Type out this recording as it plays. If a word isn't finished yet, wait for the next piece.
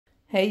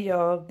Hey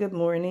y'all, good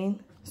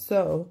morning.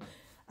 So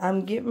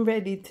I'm getting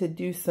ready to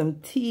do some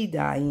tea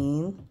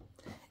dyeing,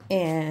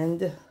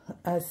 and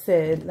I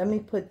said let me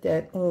put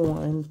that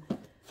on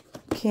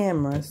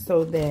camera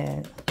so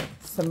that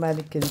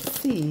somebody can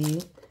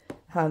see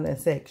how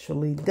that's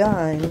actually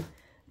done,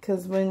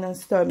 because when I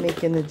start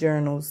making the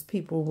journals,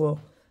 people will,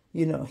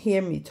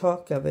 hear me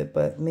talk of it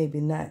but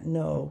maybe not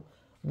know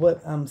what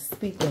I'm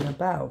speaking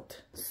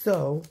about.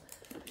 So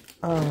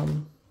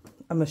I'm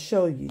gonna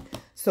show you.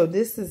 So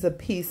this is a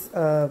piece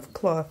of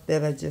cloth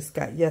that I just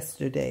got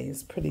yesterday.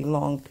 It's a pretty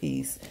long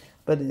piece,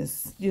 but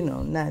it's,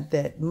 not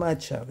that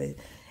much of it.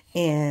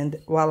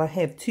 And while I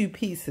have two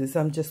pieces,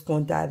 I'm just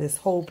going to dye this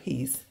whole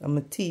piece. I'm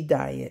going to tea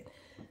dye it.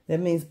 That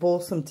means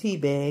boil some tea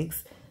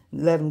bags,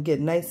 let them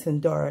get nice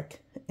and dark,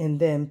 and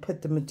then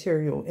put the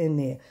material in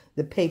there,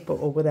 the paper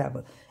or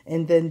whatever.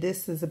 And then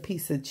this is a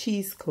piece of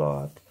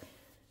cheesecloth.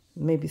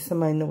 Maybe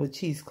somebody know what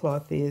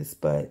cheesecloth is,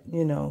 but,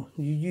 you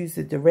use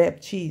it to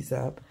wrap cheese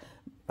up.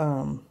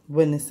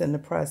 When it's in the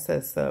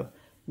process of,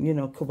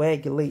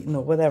 coagulating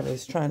or whatever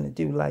it's trying to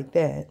do like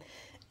that.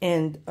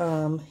 And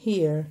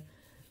here,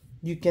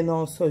 you can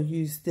also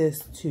use this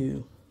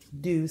to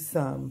do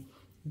some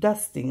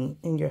dusting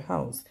in your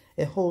house.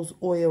 It holds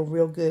oil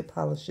real good,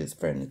 polishes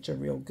furniture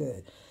real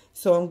good.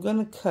 So I'm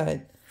going to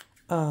cut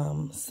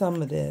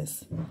some of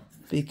this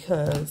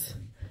because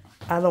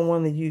I don't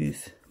want to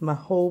use my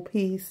whole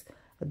piece.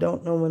 I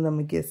don't know when I'm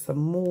going to get some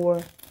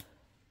more,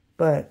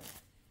 but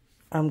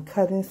I'm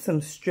cutting some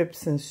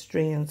strips and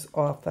strands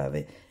off of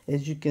it.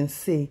 As you can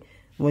see,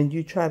 when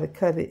you try to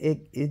cut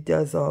it, it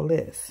does all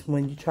this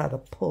when you try to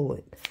pull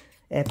it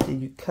after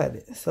you cut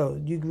it.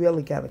 So you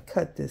really got to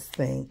cut this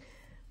thing.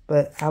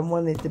 But I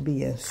want it to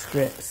be in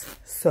strips.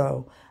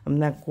 So I'm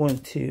not going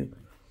to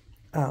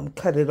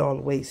cut it all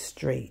the way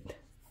straight.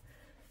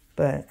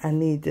 But I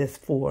need this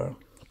for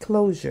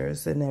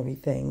closures and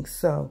everything.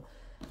 So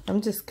I'm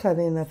just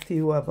cutting a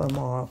few of them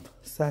off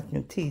so I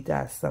can tea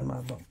dye some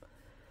of them.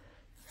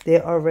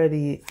 They're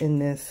already in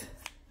this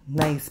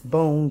nice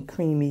bone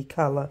creamy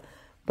color,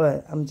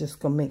 but I'm just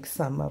going to make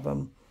some of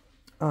them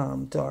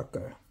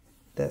darker.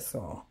 That's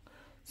all.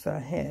 So I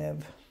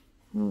have,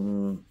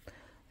 I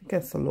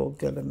guess a little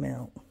good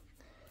amount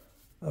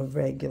of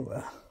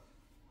regular,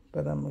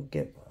 but I'm going to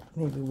get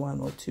maybe one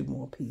or two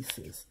more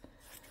pieces.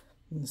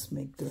 Let's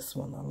make this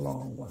one a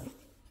long one.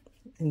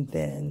 And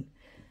then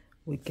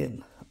we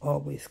can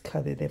always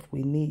cut it if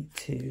we need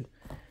to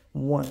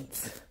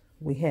once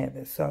we have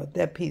it. So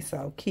that piece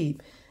I'll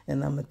keep,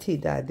 and I'm going to tea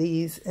dye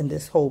these and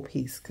this whole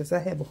piece because I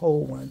have a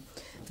whole one.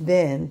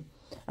 Then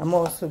I'm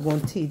also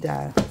going to tea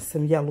dye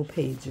some yellow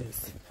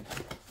pages.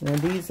 Now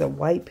these are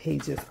white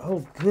pages.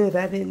 Oh good,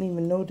 I didn't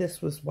even know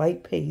this was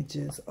white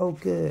pages. Oh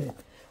good,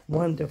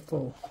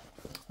 wonderful.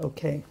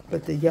 Okay,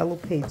 but the yellow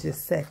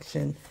pages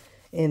section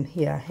in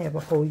here, I have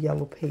a whole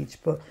yellow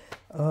page book.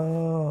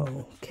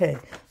 Oh, okay.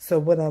 So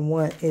what I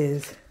want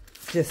is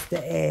just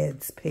the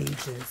ads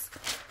pages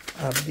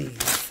of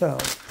these. So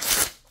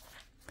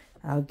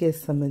I'll get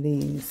some of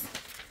these,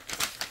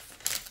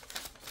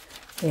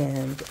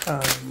 and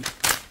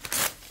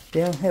they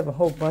don't have a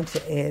whole bunch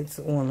of ads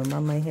on them. I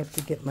might have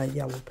to get my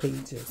yellow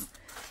pages.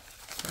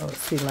 Oh,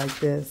 see, like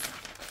this.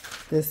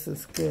 This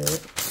is good.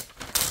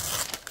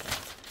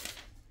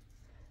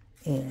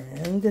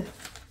 And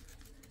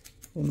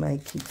we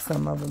might keep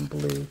some of them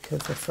blue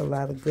because there's a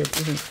lot of good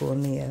ink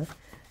on there.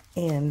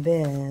 And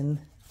then,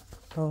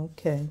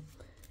 okay,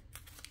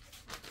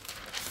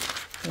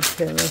 let's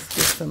get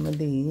some of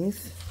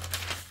these.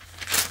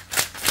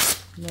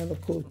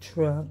 Medical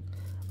truck,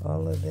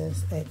 all of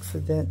this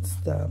accident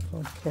stuff.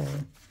 Okay,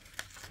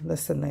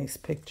 that's a nice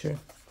picture.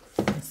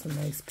 That's a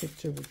nice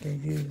picture we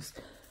can use.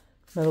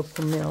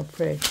 Medical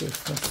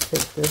malpractice. Let's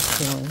take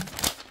this one.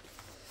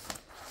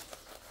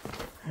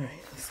 All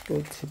right, let's go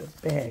to the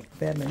back.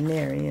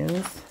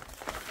 Veterinarians.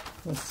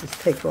 Let's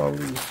just take all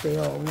these. They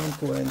all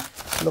wrinkled and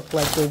look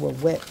like they were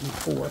wet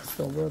before,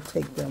 so we'll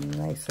take them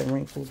nice and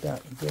wrinkled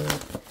up good.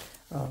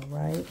 All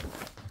right,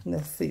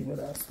 let's see what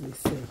else we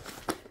see.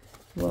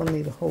 We'll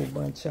need a whole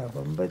bunch of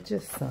them, but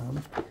just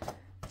some.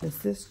 Is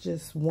this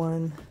just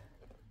one?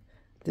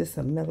 This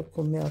a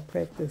medical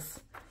malpractice?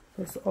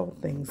 It's all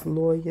things.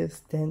 Lawyers,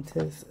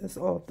 dentists, it's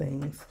all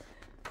things.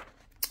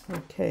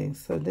 Okay,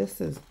 so this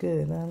is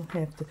good. I don't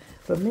have to,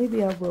 but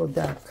maybe I will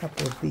dye a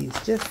couple of these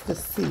just to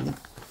see.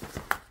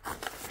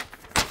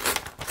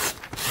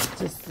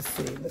 Just to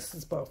see. This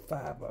is about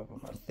 5 of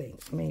them, I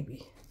think,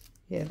 maybe.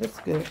 Yeah, that's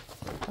good.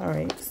 All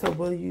right, so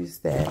we'll use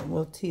that.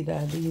 We'll tea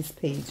dye these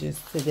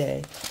pages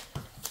today.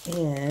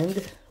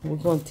 And we're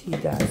going to tea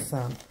dye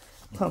some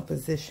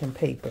composition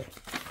paper.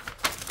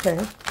 Okay?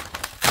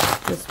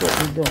 That's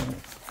what we're doing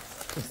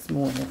this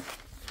morning.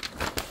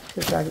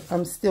 Because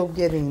I'm still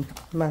getting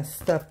my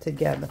stuff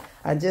together.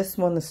 I just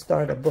want to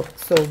start a book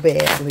so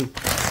badly.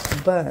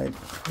 But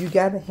you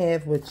got to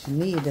have what you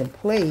need in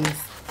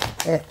place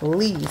at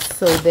least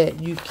so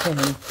that you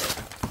can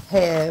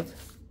have,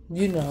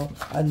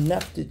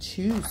 enough to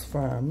choose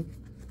from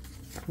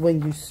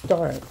when you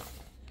start.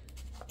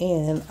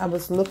 And I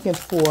was looking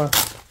for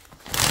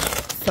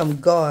some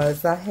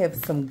gauze. I have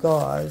some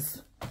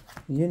gauze,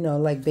 you know,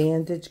 like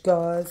bandage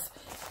gauze.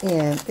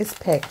 And it's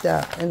packed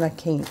up and I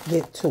can't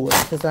get to it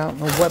because I don't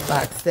know what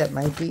box that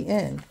might be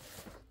in.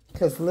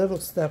 Because little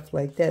stuff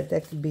like that,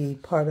 that could be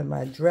part of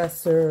my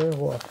dresser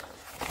or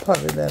part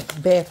of the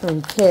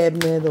bathroom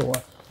cabinet or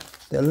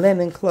the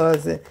linen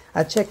closet.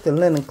 I checked the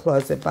linen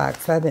closet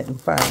box. I didn't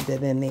find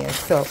it in there.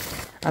 So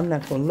I'm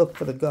not going to look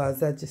for the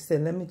gauze. I just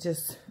said, let me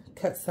just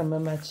cut some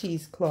of my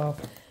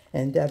cheesecloth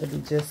and that'll be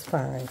just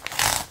fine.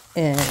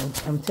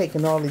 And I'm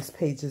taking all these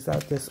pages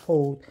out this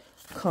old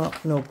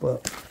comp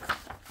notebook.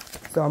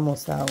 It's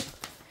almost out.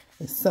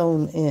 It's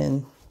sewn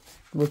in,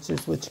 which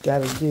is what you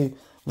got to do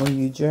when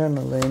you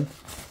journaling,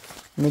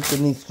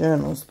 making these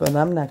journals. But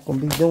I'm not going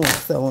to be doing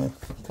sewing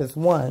because,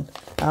 one,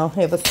 I don't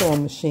have a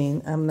sewing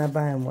machine. I'm not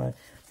buying one.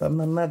 But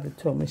my mother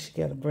told me she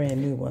got a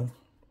brand new one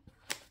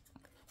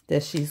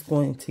that she's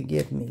going to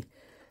give me.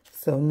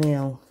 So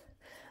now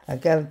I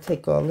got to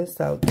take all this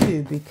out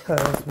too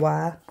because,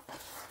 why?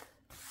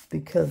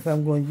 Because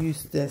I'm going to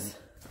use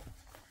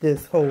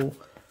this whole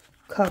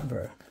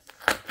cover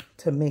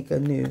to make a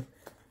new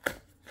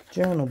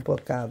journal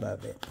book out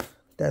of it.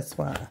 That's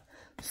why.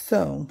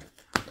 So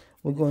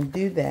we're going to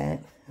do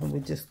that, and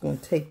we're just going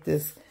to take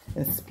this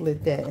and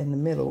split that in the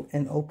middle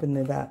and open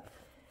it up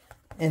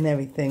and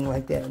everything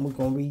like that, and we're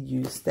going to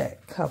reuse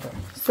that cover.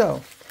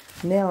 So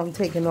now I'm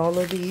taking all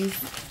of these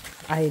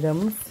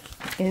items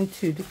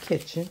into the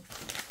kitchen.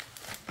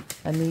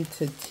 I need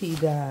to tea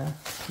dye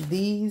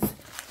these,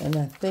 and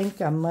I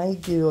think I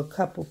might do a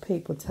couple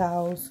paper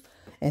towels.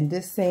 And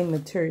this same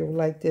material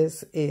like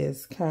this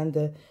is kind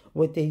of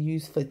what they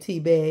use for tea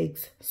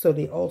bags. So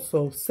they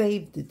also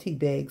save the tea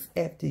bags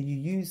after you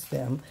use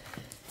them.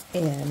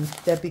 And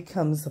that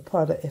becomes a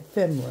part of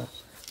ephemera.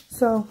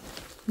 So,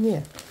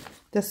 yeah,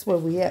 that's where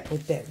we at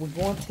with that. We're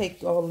going to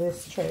take all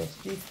this trash.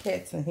 These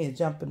cats in here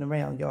jumping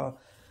around, y'all.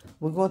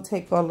 We're going to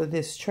take all of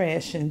this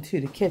trash into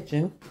the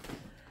kitchen.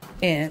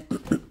 And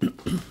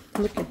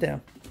look at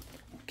them.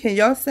 Can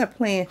y'all stop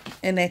playing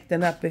and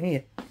acting up in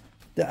here?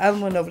 The other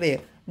one over there.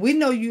 We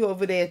know you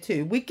over there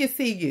too. We can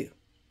see you.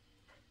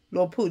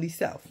 Little Pooty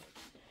self.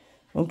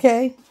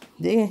 Okay?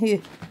 They're in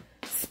here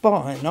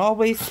sparring.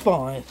 Always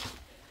sparring.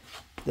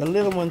 The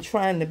little one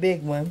trying the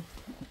big one.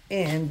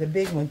 And the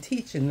big one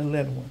teaching the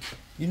little one.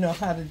 You know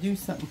how to do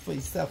something for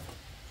yourself.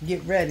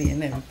 Get ready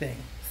and everything.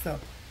 So,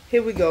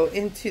 here we go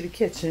into the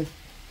kitchen.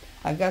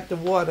 I got the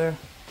water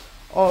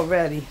all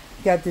ready.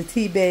 Got the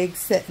tea bag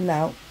setting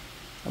out.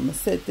 I'm going to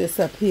set this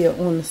up here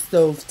on the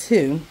stove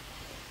too.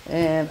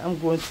 And I'm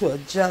going to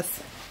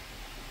adjust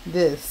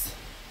this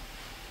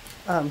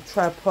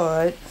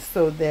tripod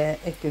so that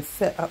it can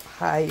set up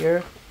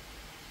higher.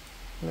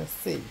 Let's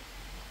see.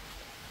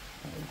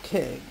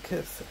 Okay,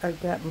 because I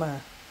got my,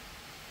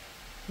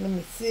 let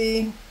me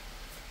see.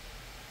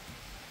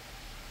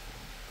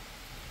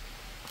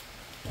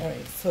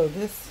 Alright, so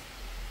this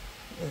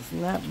is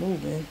not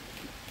moving,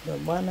 but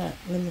why not?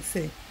 Let me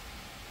see.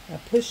 I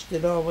pushed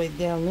it all the way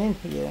down in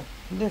here.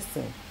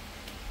 Listen,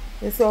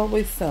 it's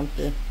always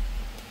something.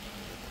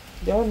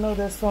 Y'all know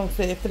that song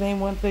say, if it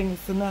ain't one thing,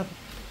 it's another.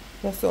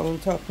 That's all I'm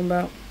talking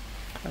about.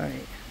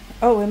 Alright.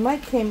 Oh, and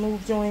Mike can't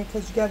move, Joanne,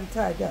 because you got it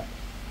tied up.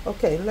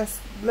 Okay, let's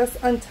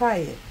untie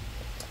it.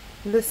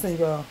 Listen,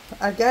 y'all.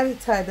 I got it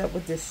tied up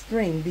with this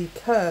string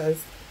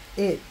because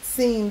it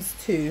seems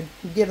to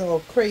get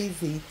all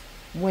crazy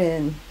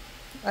when,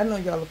 I know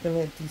y'all looking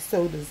at these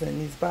sodas and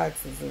these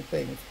boxes and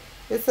things.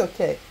 It's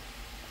okay.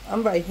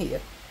 I'm right here.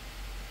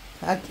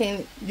 I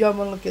can't, y'all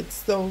want to look at the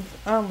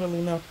stove? I don't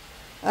really know.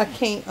 I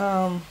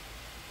can't,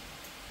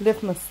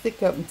 lift my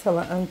stick up until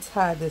I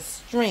untie the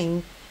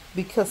string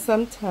because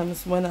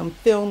sometimes when I'm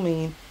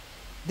filming,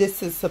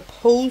 this is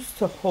supposed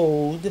to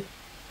hold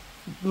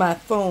my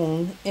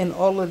phone in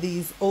all of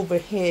these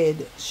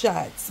overhead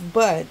shots,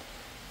 but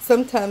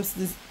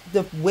sometimes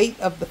the weight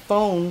of the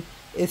phone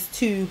is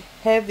too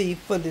heavy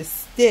for the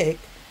stick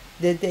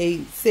that they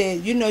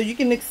said, you know, you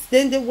can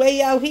extend it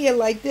way out here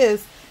like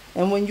this,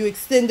 and when you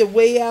extend it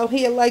way out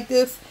here like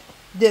this,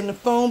 then the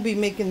phone be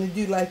making it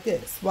do like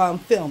this while I'm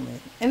filming.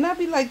 And I'll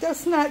be like,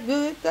 that's not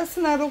good. That's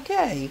not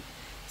okay.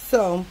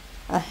 So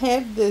I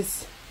have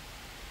this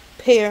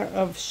pair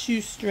of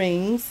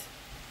shoestrings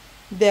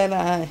that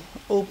I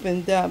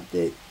opened up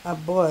that I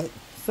bought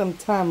some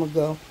time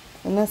ago.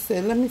 And I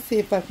said, let me see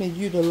if I can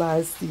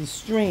utilize these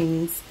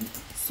strings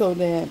so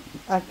that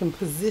I can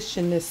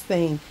position this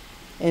thing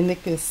and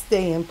it can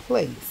stay in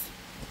place.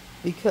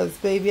 Because,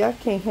 baby, I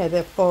can't have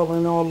that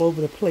falling all over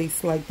the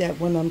place like that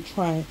when I'm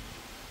trying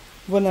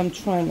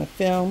to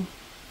film,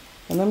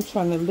 and I'm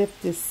trying to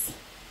lift this.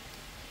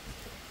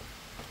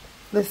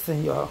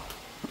 Listen, y'all,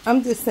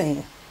 I'm just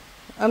saying,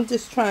 I'm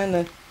just trying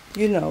to,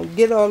 you know,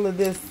 get all of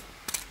this.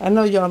 I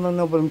know y'all don't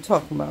know what I'm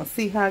talking about.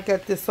 See how I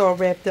got this all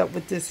wrapped up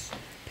with this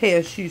pair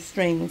of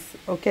shoestrings?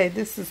 Okay,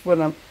 this is what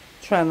I'm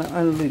trying to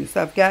unloose.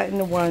 I've gotten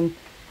the one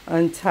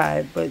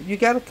untied, but you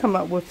got to come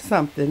up with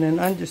something and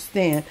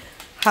understand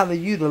how to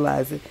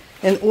utilize it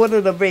in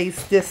order to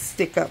raise this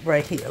stick up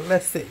right here.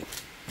 Let's see.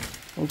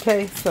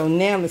 Okay, so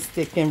now the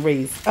stick can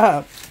raise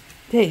up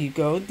There you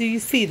go. Do you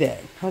see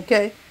that?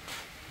 Okay.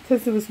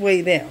 Because it was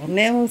way down.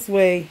 Now it's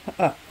way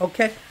up.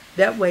 Okay.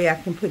 That way I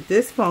can put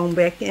this phone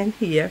back in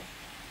here.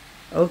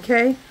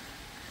 Okay.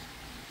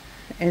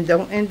 And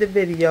don't end the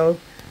video.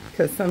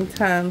 Because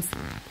sometimes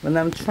when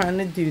I'm trying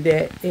to do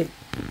that, it,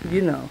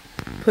 you know,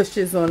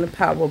 pushes on the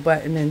power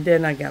button. And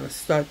then I got to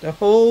start the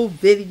whole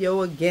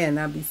video again.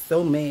 I'll be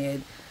so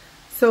mad.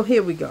 So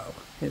here we go.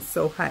 It's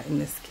so hot in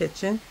this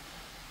kitchen.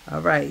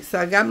 Alright. So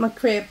I got my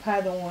crab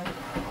pot on.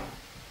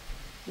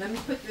 Let me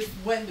put this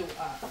window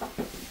up.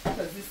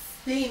 Because it's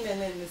steaming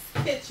in this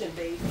kitchen,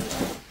 baby.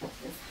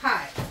 It's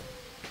hot.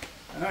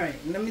 Alright,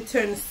 let me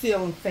turn the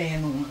ceiling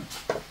fan on.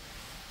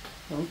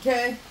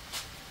 Okay?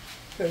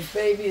 Because,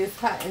 baby, it's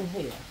hot in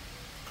here.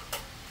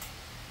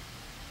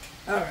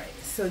 Alright,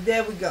 so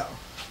there we go.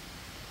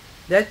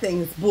 That thing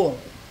is boiling.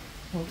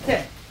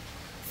 Okay.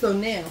 So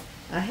now,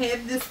 I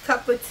have this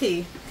cup of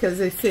tea. Because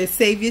it says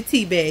save your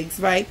tea bags,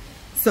 right?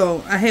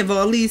 So, I have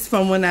all these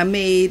from when I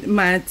made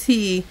my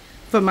tea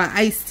for my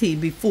iced tea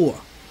before.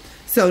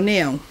 So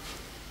now,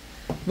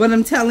 what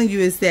I'm telling you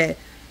is that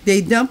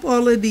they dump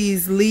all of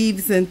these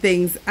leaves and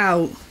things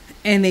out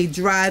and they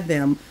dry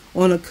them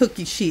on a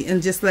cookie sheet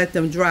and just let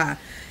them dry.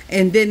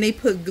 And then they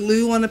put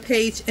glue on a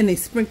page and they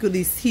sprinkle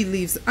these tea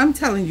leaves. I'm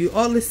telling you,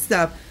 all this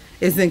stuff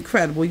is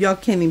incredible. Y'all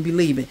can't even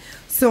believe it.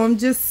 So I'm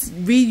just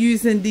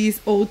reusing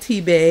these old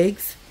tea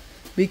bags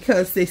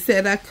because they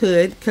said I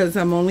could, because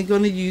I'm only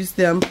going to use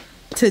them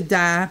to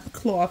dye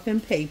cloth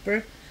and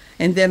paper.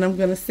 And then I'm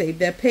going to save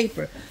that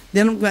paper.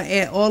 Then I'm going to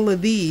add all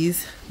of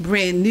these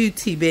brand new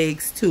tea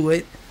bags to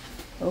it.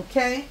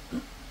 Okay?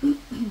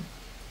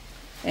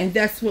 And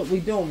that's what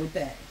we're doing with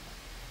that.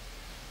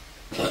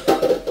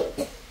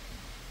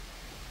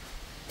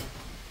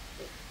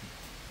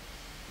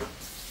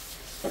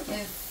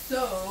 And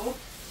so,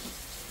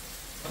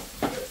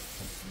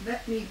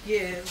 let me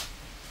give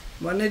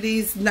one of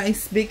these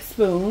nice big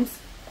spoons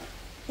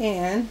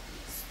and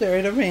stir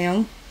it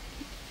around.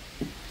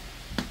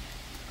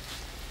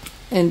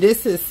 And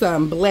this is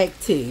some black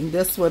tea.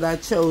 That's what I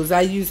chose. I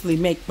usually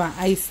make my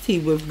iced tea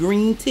with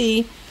green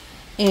tea.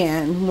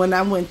 And when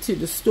I went to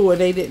the store,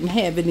 they didn't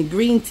have any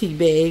green tea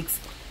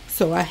bags.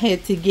 So I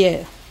had to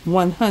get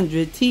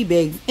 100 tea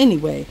bags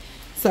anyway.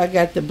 So I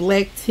got the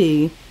black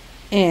tea.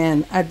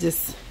 And I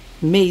just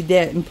made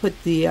that and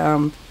put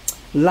the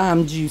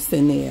lime juice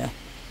in there.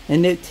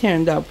 And it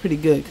turned out pretty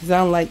good. Because I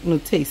don't like no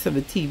taste of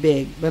a tea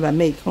bag. But I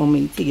make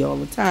homemade tea all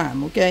the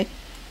time. Okay?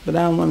 But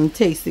I don't want to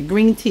taste it.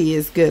 Green tea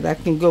is good. I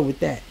can go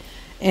with that.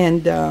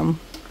 And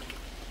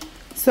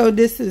so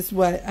this is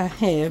what I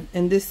have.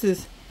 And this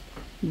is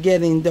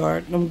getting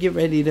dark. I'm getting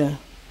ready to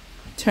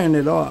turn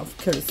it off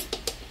because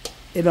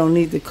it don't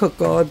need to cook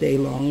all day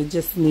long. It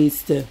just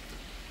needs to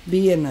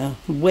be in a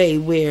way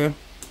where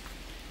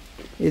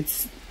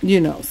it's, you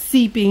know,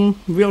 seeping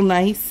real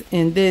nice.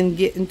 And then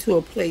get into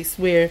a place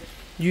where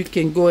you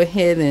can go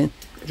ahead and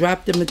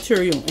drop the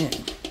material in.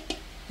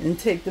 And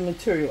take the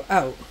material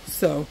out.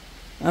 So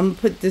I'm going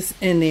to put this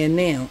in there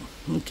now,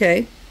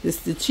 okay? This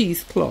is the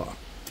cheesecloth,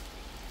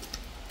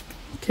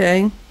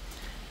 okay?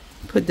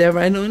 Put that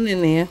right on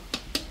in there.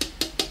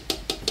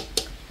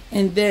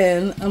 And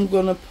then I'm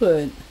going to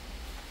put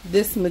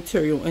this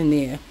material in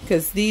there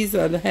because these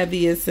are the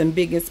heaviest and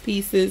biggest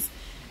pieces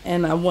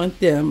and I want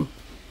them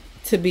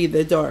to be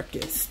the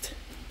darkest,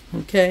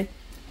 okay?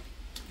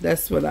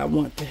 That's what I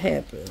want to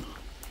happen.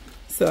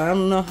 So I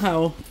don't know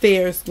how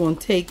fair it's going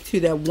to take to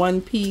that one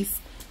piece,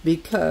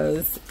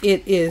 because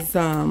it is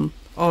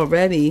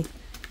already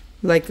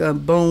like a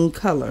bone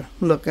color.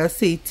 Look, I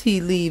see tea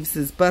leaves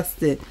is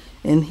busted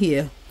in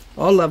here.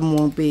 All of them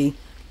won't be,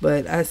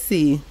 but I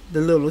see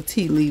the little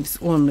tea leaves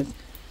on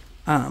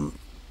the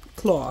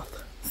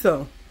cloth.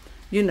 So,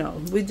 you know,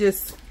 we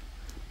just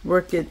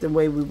work it the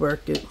way we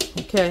work it,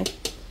 okay?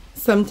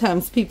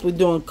 Sometimes people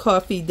doing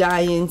coffee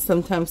dyeing,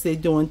 sometimes they're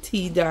doing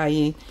tea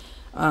dyeing.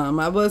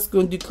 I was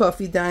going to do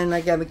coffee dyeing.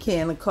 I got a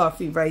can of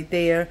coffee right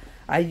there.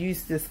 I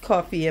use this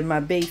coffee in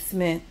my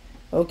basement,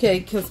 okay,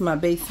 because my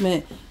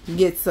basement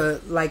gets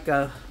like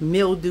a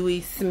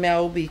mildewy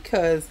smell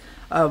because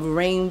of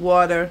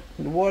rainwater.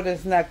 The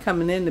water's not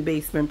coming in the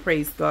basement,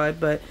 praise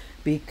God, but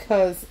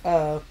because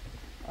of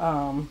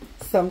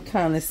some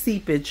kind of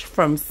seepage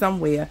from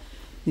somewhere,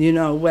 you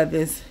know, whether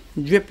it's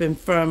dripping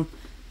from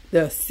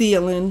the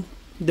ceiling,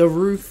 the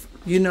roof,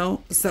 you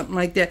know, something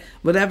like that.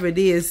 Whatever it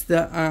is,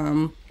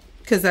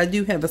 because I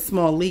do have a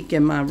small leak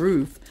in my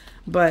roof.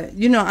 But,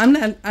 you know,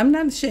 I'm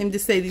not ashamed to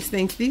say these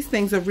things. These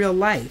things are real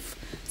life.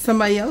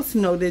 Somebody else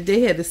know that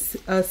they had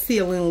a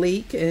ceiling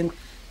leak and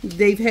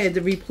they've had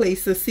to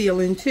replace the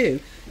ceiling too.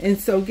 And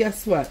so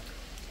guess what?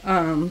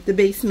 The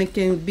basement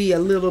can be a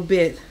little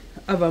bit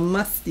of a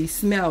musty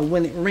smell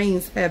when it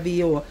rains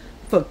heavy or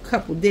for a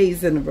couple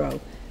days in a row.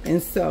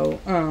 And so,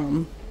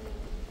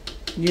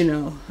 you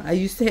know, I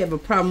used to have a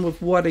problem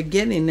with water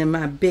getting in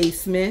my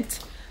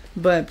basement.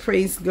 But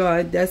praise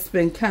God, that's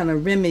been kind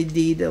of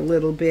remedied a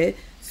little bit.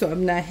 So I've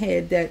not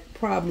had that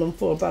problem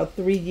for about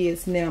 3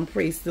 years now,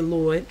 praise the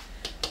Lord.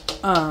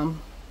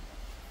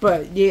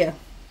 But yeah,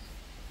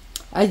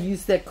 I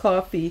use that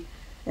coffee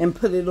and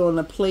put it on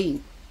a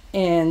plate.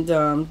 And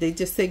they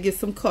just say get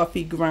some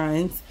coffee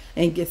grinds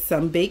and get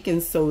some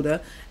baking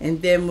soda.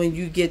 And then when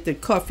you get the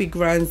coffee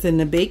grinds and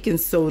the baking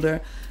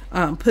soda,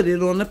 put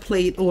it on a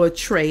plate or a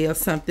tray or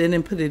something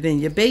and put it in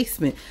your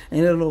basement.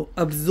 And it'll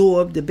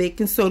absorb, the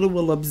baking soda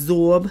will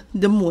absorb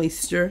the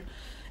moisture.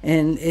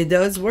 And it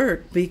does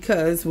work,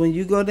 because when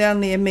you go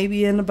down there,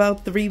 maybe in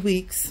about 3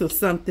 weeks or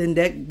something,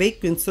 that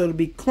baking soda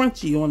be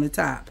crunchy on the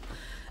top.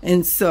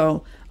 And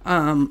so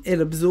it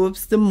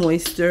absorbs the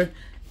moisture,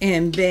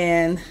 and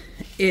then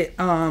it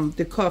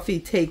the coffee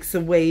takes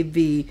away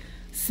the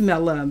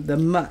smell of the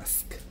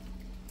musk,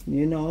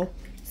 you know.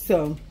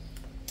 So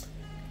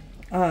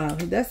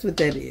that's what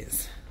that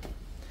is.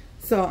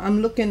 So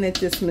I'm looking at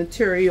this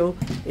material.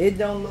 It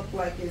don't look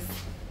like it's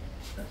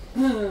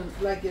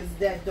like it's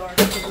that dark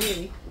to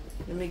me.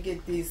 Let me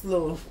get these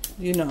little,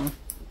 you know,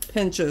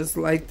 pinchers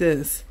like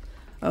this.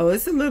 Oh,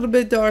 it's a little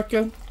bit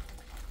darker.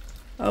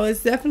 Oh,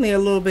 it's definitely a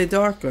little bit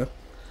darker.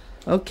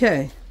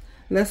 Okay,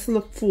 let's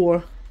look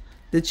for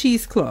the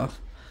cheesecloth.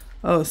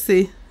 Oh,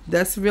 see,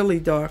 that's really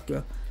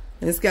darker.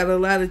 It's got a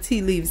lot of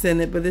tea leaves in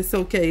it, but it's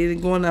okay.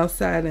 It's going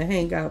outside and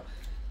hang out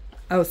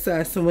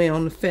outside somewhere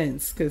on the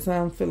fence, because I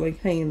don't feel like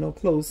hanging no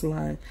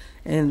clothesline.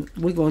 And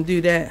we're going to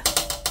do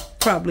that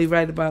probably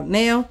right about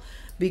now,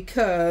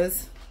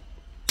 because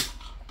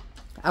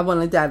I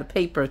want to dye the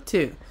paper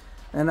too,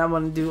 and I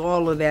want to do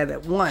all of that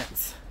at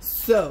once.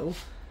 So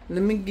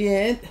let me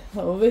get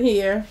over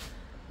here.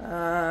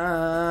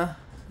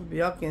 If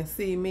y'all can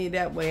see me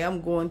that way,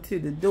 I'm going to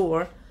the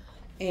door,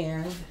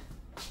 and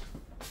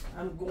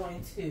I'm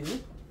going to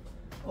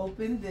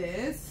open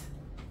this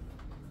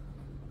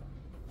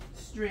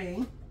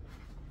string,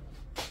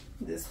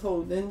 this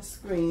holding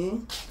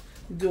screen,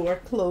 door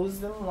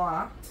closed and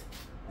locked,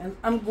 and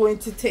I'm going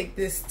to take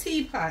this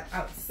teapot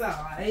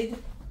outside.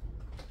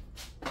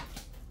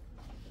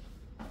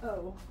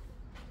 Oh,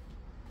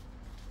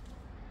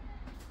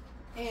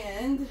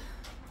 and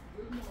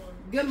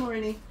good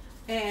morning.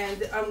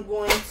 And I'm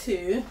going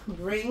to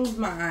bring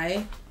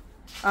my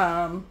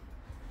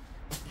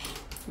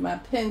my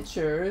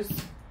pinchers.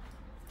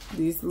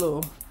 These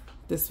little,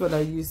 this is what I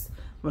use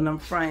when I'm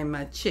frying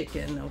my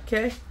chicken,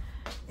 okay?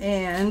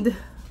 And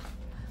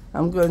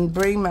I'm going to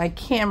bring my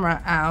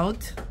camera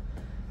out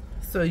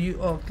so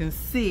you all can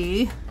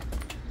see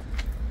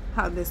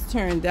how this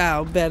turned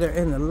out better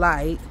in the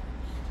light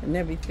and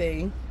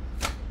everything.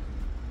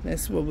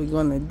 That's what we're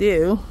gonna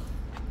do.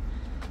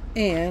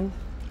 And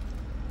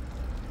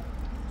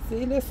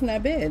see, that's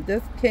not bad.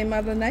 This came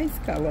out a nice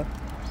color.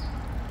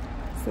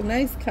 It's a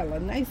nice color,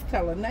 nice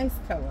color, nice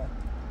color.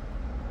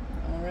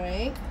 All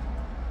right.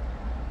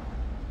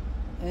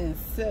 And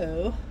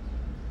so,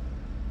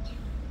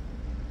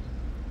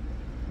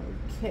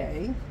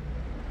 okay,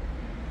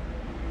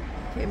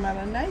 came out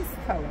a nice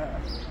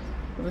color.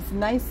 It was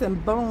nice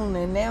and bone,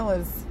 and now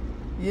it's,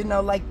 you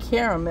know, like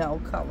caramel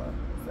color.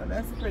 So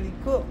that's pretty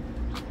cool.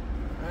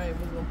 All right,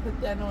 we're gonna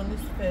put that on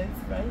this fence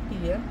right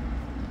here.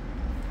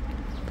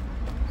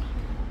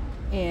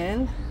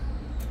 And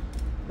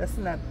let's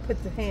not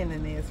put the hand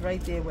in there. It's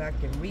right there where I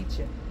can reach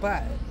it.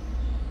 But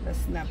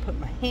let's not put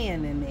my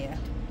hand in there.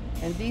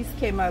 And these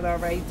came out all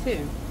right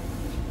too.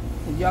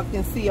 And y'all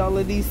can see all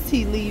of these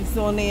tea leaves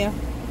on there.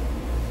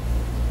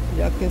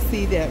 Y'all can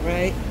see that,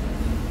 right?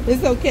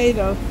 It's okay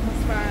though.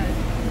 It's fine.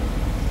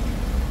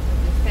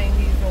 Just hang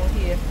these on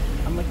here.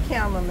 I'm gonna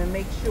count them and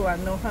make sure I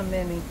know how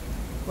many.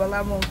 Well,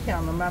 I won't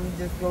count them. I'm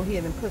just go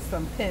ahead and put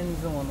some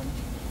pins on them.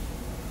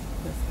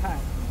 It's hot.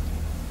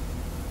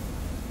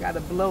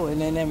 Gotta blow it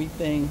and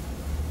everything.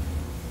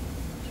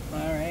 All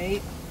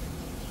right.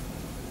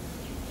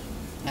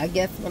 I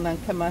guess when I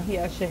come out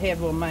here, I should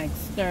have on my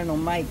external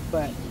mic,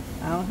 but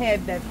I don't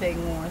have that thing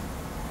on.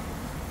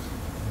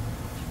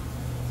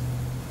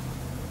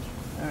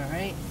 All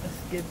right,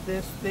 let's get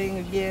this thing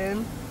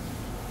again.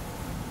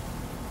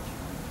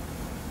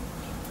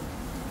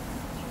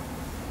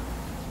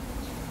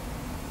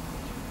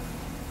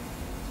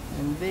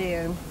 And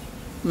then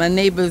my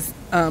neighbor's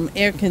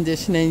air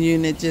conditioning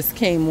unit just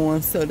came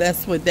on, so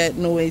that's what that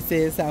noise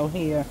is out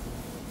here.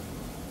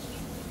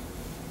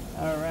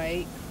 All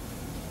right.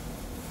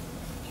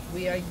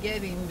 We are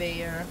getting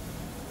there.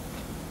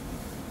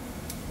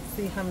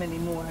 See how many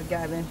more I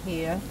got in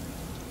here.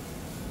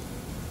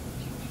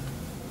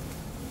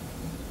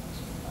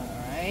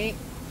 Alright.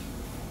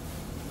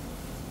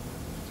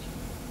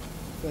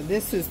 So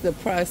this is the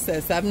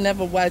process. I've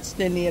never watched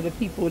any of the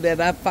people that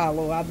I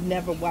follow. I've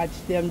never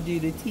watched them do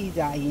the tea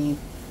dyeing.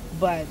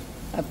 But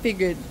I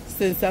figured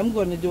since I'm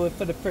going to do it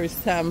for the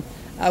first time,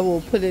 I will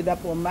put it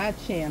up on my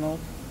channel.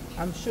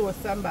 I'm sure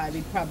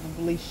somebody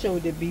probably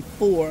showed it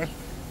before,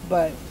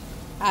 but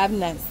I've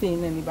not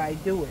seen anybody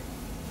do it.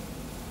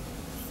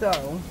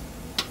 So,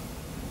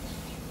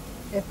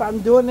 if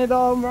I'm doing it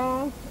all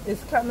wrong,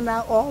 it's coming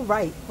out all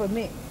right for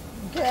me.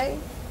 Okay?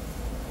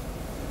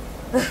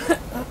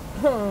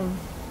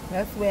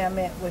 That's where I'm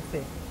at with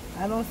it.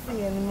 I don't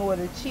see any more of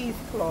the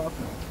cheesecloth.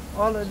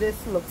 All of this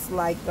looks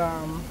like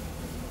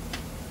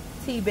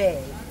tea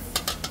bags.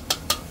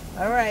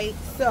 Alright,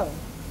 so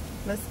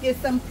Let's get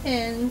some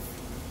pens.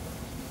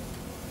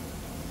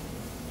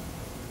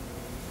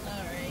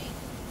 Alright.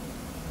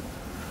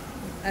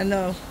 I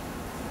know.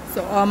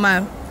 So all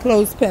my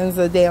clothespins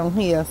are down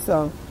here,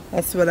 so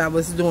that's what I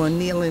was doing,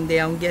 kneeling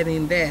down,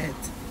 getting that.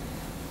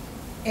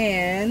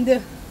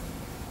 And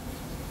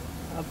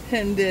I'll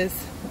pin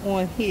this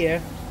on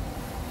here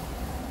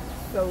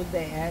so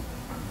that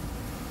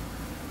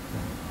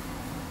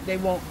they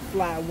won't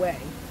fly away.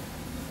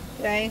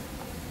 Okay?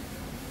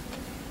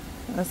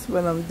 That's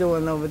what I'm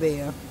doing over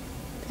there.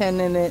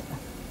 Pinning it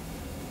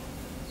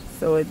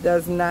so it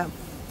does not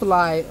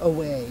fly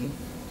away.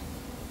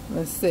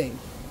 Let's see.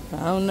 I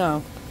don't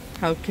know.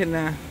 How can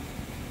I?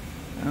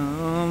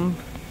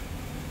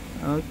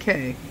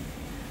 Okay.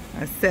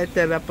 I set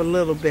that up a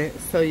little bit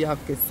so y'all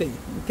can see.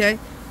 Okay?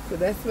 So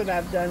that's what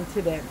I've done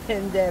to that.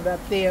 Pin that up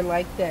there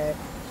like that.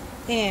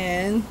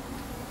 And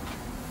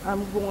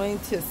I'm going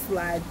to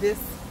slide this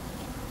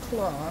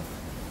cloth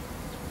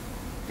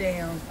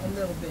down a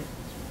little bit.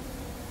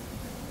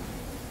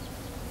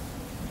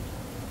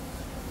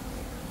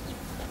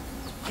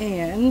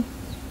 And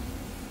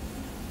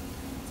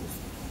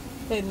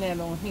just pin that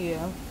on here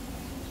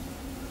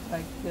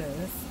like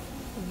this.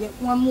 We'll get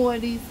one more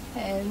of these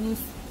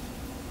pens,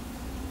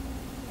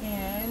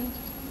 and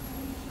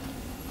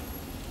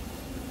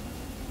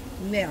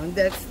now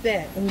that's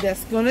that, and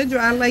that's going to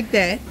dry like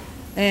that.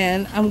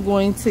 And I'm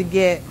going to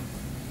get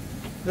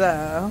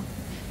the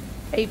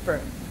paper.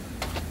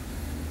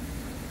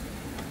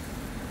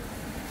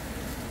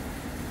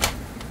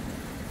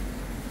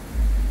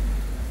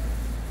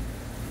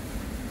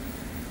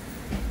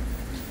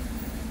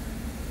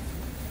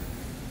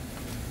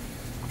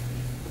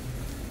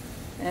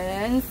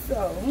 And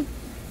so,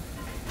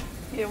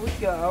 here we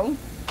go.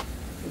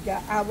 We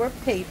got our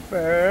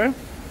paper.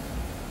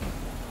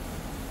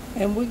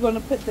 And we're going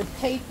to put the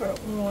paper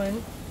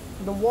on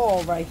the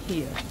wall right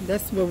here.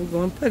 That's where we're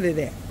going to put it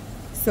at.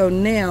 So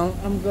now,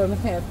 I'm going to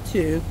have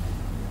to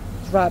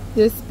drop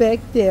this back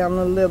down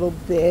a little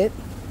bit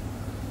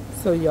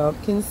so y'all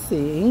can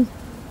see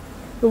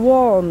the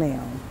wall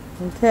now.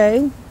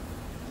 Okay?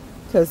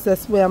 Because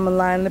that's where I'm going to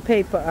line the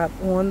paper up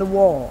on the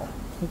wall.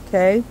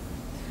 Okay?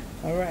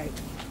 Alright.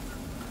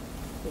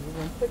 So we're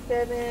going to put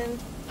that in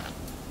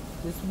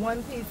just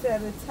one piece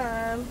at a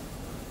time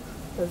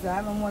because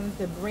I don't want it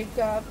to break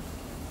up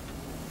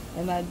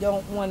and I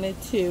don't want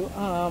it to,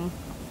 I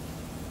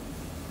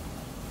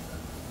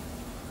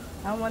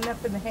don't want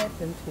nothing to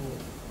happen to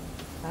it.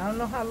 I don't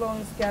know how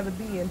long it's got to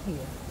be in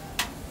here.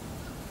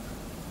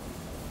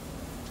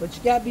 But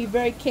you got to be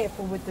very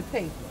careful with the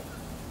paper.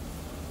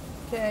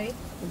 Okay?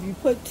 If you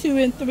put 2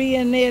 and 3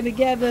 in there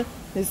together,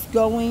 it's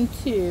going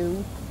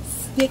to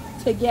stick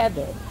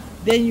together.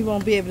 Then you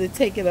won't be able to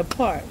take it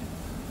apart.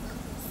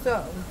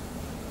 So,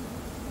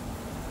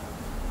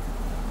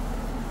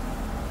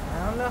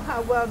 I don't know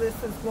how well this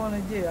is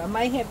going to do. I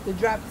might have to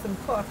drop some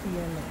coffee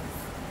in this.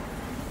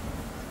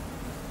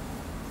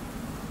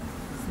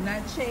 It's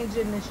not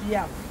changing this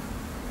yellow.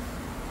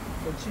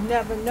 But you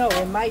never know.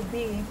 It might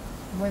be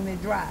when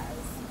it dries.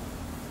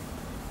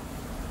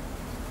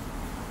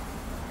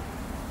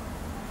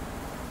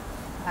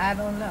 I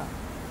don't know.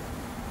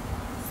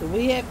 So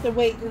we have to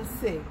wait and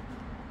see.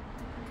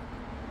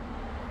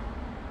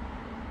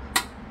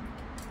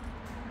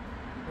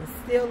 It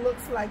still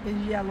looks like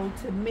it's yellow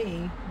to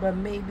me, but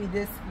maybe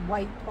this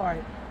white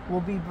part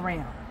will be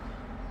brown.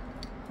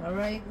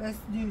 Alright, let's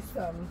do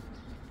some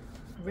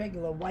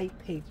regular white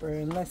paper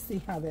and let's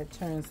see how that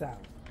turns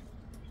out.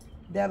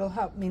 That'll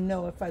help me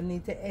know if I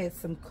need to add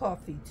some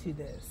coffee to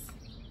this.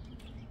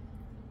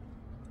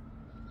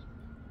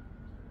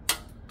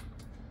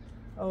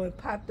 Oh, it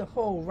popped a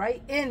hole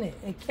right in it.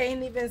 It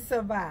can't even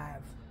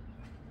survive.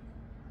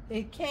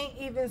 It can't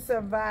even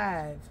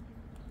survive.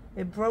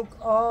 It broke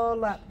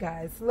all up,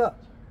 guys. Look.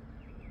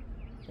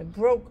 It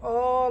broke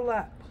all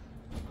up.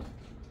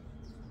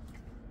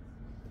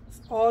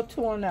 It's all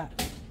torn up.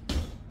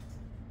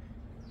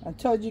 I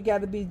told you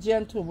got to be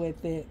gentle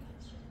with it.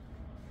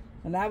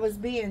 And I was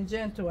being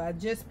gentle. I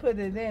just put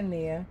it in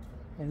there.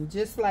 And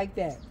just like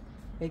that.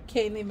 It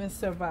can't even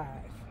survive.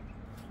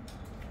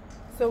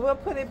 So we'll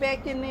put it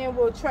back in there.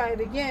 We'll try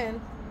it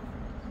again.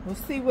 We'll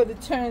see what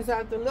it turns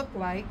out to look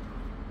like.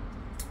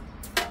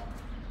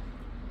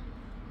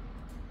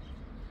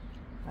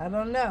 I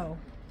don't know.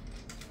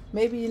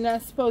 Maybe you're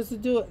not supposed to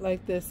do it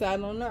like this. I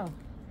don't know.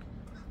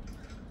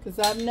 Because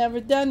I've never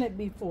done it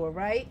before,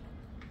 right?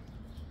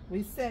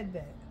 We said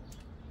that.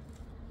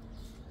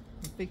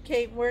 If it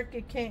can't work,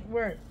 it can't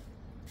work.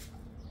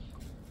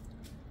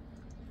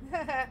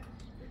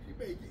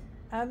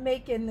 I'm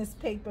making this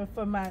paper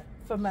for my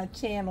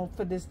channel,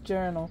 for this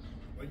journal.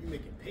 Are you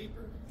making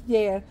paper?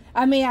 Yeah.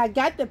 I mean, I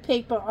got the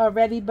paper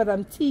already, but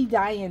I'm tea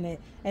dyeing it.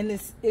 And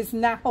it's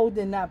not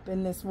holding up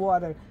in this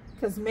water.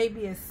 Because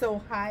maybe it's so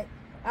hot.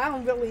 I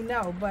don't really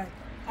know, but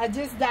I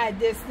just dyed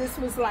this. This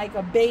was like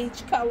a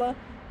beige color,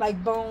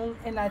 like bone,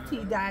 and I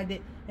tea dyed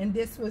it. And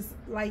this was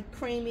like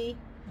creamy.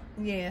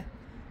 Yeah.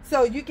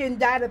 So you can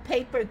dye the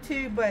paper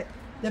too, but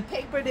the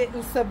paper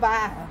didn't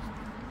survive.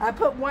 I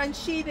put one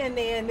sheet in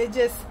there and it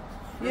just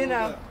you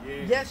know,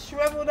 just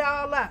shriveled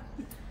all up.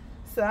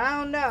 So I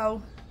don't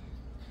know.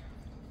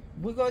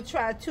 We're going to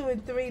try 2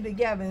 and 3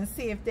 together and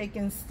see if they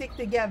can stick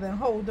together and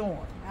hold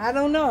on. I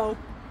don't know.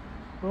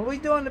 But we're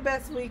doing the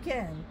best we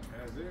can.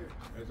 That's it.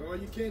 That's all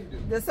you can do.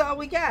 That's all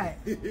we got.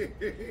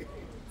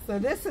 So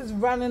this is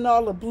running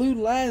all the blue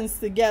lines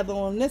together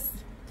on this.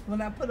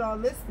 When I put all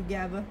this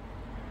together,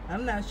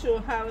 I'm not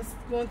sure how it's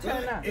going to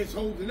turn out. It's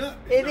holding up.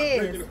 It's not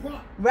breaking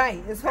apart.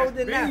 Right. It's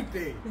holding up.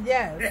 Thing.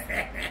 Yes.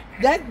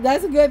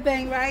 That's a good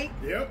thing, right?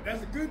 Yep.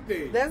 That's a good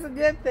thing. That's a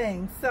good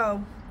thing.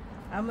 So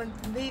I'm going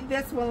to leave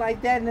this one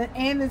like that.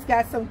 And it's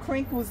got some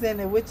crinkles in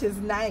it, which is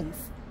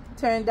nice.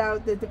 Turned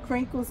out that the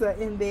crinkles are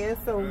in there.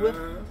 So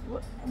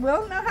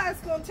we'll know how it's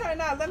going to turn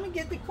out. Let me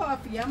get the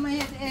coffee. I'm going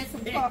to have to add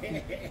some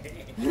coffee.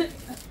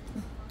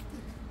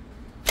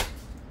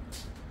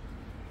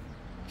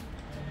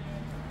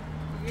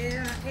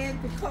 Yeah,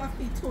 add the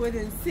coffee to it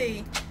and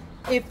see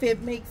if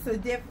it makes a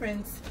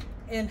difference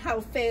in how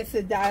fast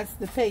it dyes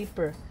the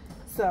paper.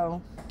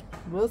 So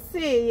we'll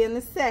see in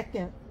a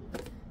second.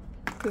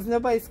 Because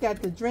nobody's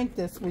got to drink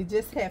this. We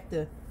just have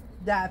to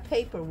dye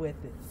paper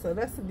with it. So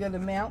that's a good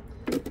amount.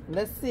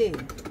 Let's see.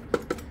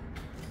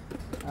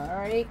 All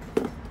right.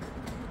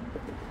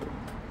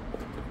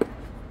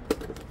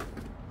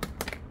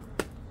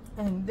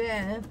 And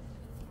then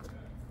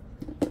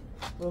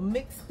we'll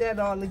mix that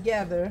all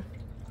together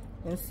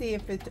and see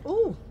if it's,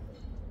 ooh,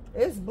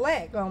 it's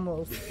black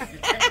almost.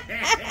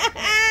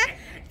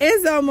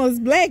 It's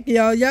almost black,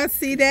 y'all. Y'all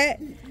see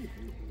that?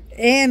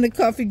 And the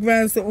coffee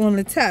grounds are on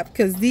the top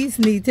because these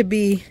need to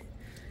be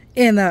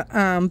in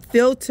a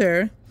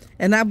filter.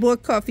 And I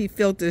bought coffee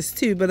filters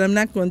too, but I'm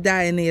not going to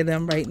dye any of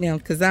them right now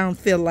because I don't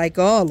feel like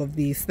all of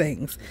these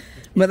things.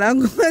 But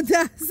I'm going to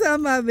dye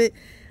some of it.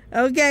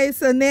 Okay,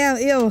 so now,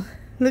 ew,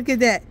 look at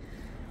that.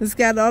 It's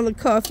got all the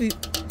coffee.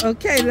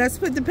 Okay, let's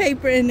put the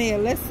paper in there.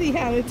 Let's see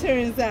how it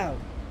turns out.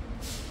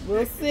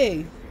 We'll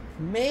see.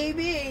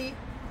 Maybe.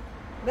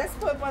 Let's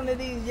put one of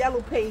these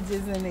yellow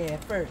pages in there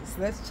first.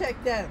 Let's check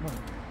that one.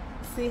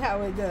 See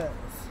how it does.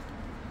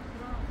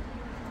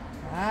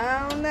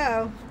 I don't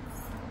know.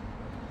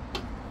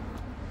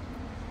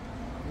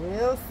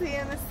 We'll see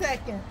in a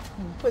second.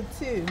 Put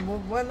 2,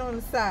 one on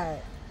the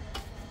side.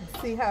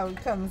 See how it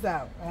comes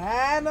out.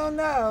 I don't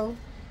know.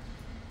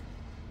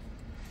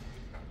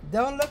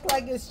 Don't look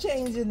like it's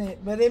changing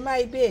it, but it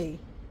might be.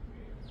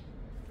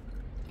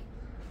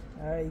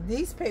 All right,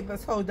 these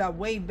papers hold up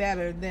way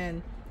better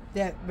than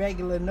that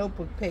regular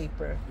notebook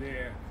paper.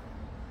 Yeah.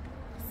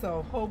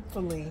 So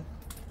hopefully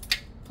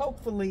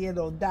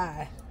it'll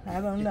die.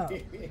 I don't know.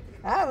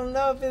 I don't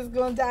know if it's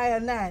gonna die or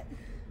not.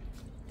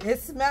 It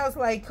smells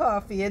like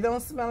coffee. It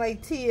don't smell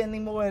like tea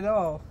anymore at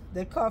all.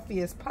 The coffee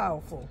is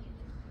powerful.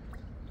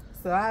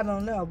 So I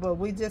don't know, but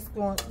we just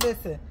going,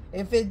 listen,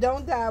 if it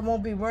don't die, I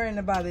won't be worrying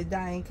about it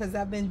dying because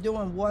I've been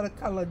doing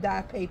watercolor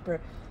dye paper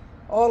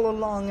all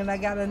along and I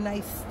got a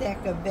nice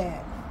stack of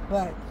that.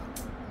 But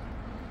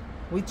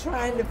we're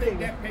trying to figure.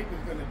 That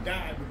paper's gonna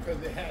die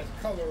because it has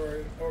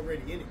color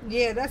already in it.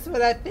 Yeah, that's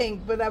what I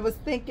think. But I was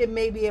thinking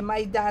maybe it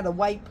might die, the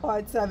white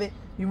parts of it.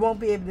 You won't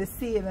be able to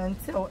see it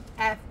until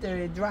after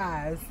it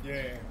dries.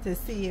 Yeah. To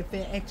see if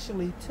it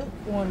actually took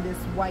on this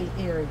white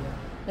area.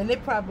 And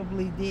it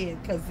probably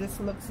did because this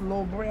looks a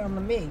little brown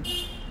to me.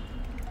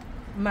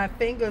 My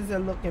fingers are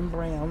looking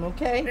brown,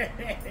 okay?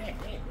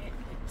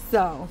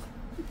 So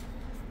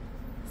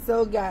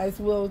guys,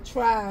 we'll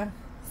try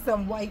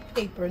some white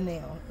paper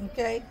now,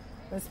 okay?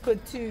 Let's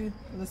put 2,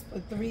 let's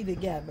put 3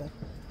 together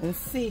and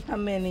see how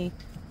many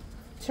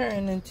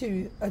turn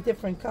into a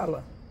different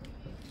color.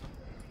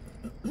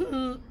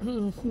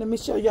 Let me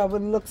show y'all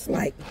what it looks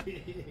like.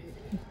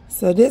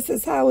 So this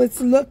is how it's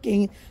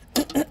looking.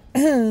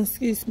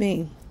 Excuse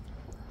me.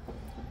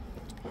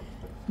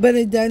 But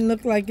it doesn't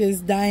look like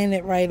it's dyeing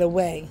it right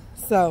away.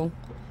 So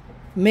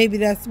maybe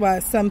that's why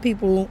some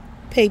people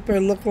paper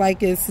look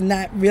like it's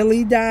not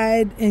really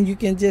dyed, and you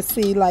can just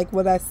see, like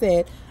what I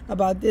said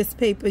about this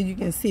paper, you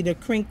can see the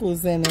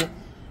crinkles in it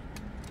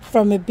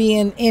from it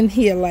being in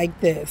here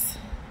like this.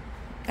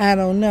 I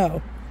don't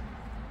know.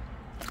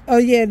 Oh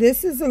yeah,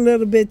 this is a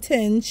little bit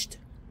tinged.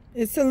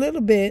 It's a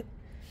little bit.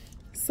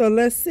 So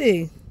let's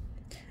see.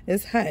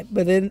 It's hot,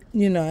 but it,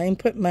 you know, I ain't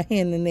put my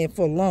hand in there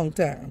for a long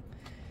time.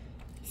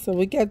 So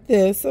we got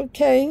this.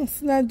 Okay,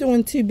 it's not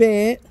doing too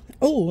bad.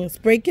 Oh, it's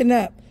breaking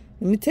up.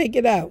 Let me take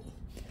it out.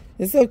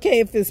 It's okay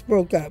if it's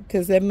broke up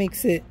because that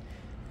makes it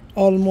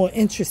all the more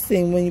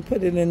interesting when you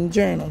put it in the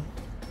journal.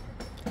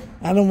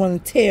 I don't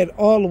want to tear it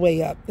all the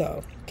way up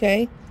though,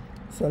 okay?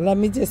 So let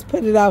me just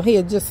put it out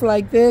here just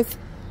like this.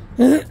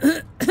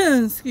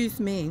 Excuse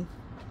me.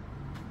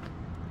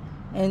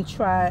 And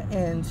try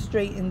and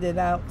straighten it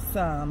out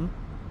some.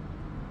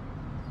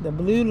 The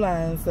blue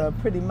lines are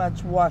pretty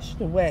much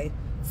washed away.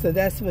 So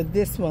that's what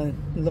this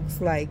one looks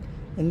like.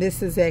 And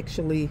this is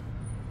actually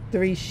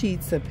 3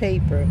 sheets of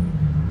paper.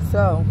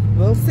 So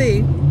we'll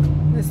see.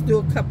 Let's do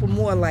a couple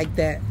more like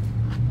that.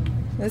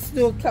 Let's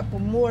do a couple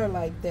more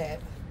like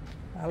that.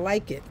 I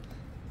like it.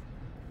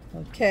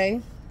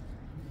 Okay.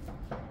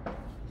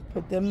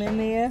 Put them in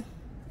there.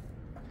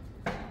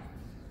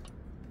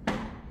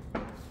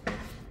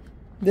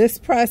 This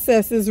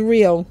process is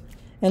real.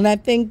 And I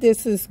think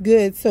this is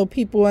good so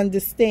people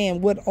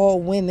understand what all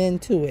went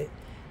into it.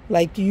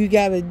 Like, you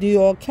got to do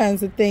all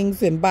kinds of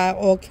things and buy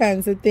all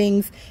kinds of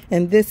things.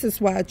 And this is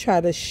why I try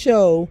to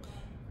show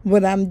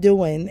what I'm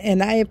doing.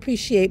 And I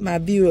appreciate my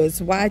viewers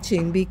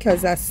watching,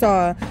 because I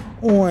saw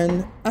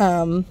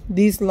on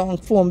these long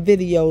form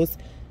videos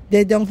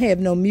that don't have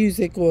no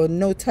music or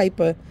no type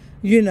of,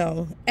 you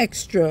know,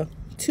 extra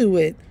to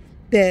it,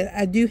 that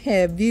I do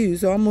have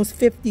views, almost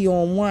 50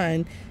 on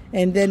one.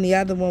 And then the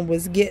other one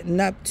was getting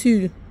up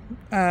to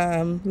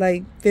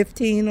like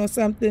 15 or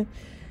something.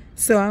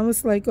 So I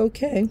was like,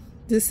 okay,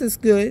 this is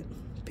good.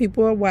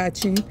 People are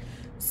watching.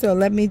 So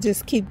let me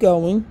just keep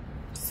going.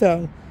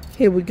 So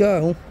here we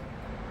go.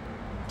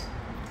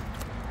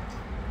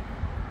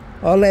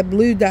 All that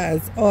blue dye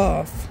is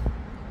off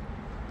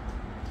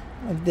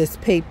of this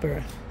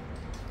paper.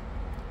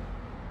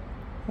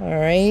 All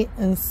right.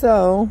 And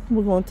so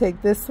we're going to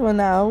take this one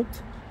out.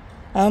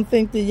 I don't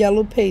think the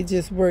yellow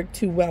pages work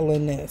too well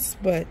in this,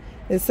 but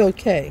it's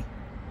okay.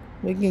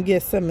 We can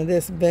get some of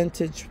this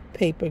vintage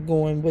paper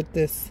going with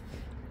this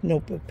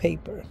notebook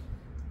paper.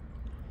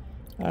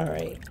 All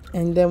right,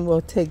 and then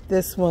we'll take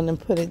this one and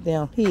put it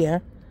down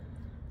here.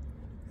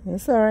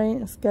 It's all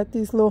right. It's got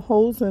these little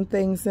holes and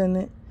things in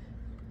it.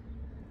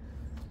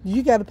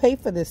 You got to pay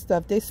for this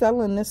stuff. They're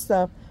selling this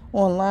stuff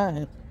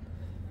online.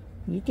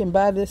 You can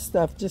buy this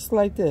stuff just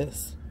like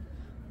this.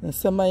 And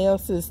somebody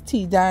else is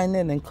tea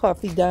dining and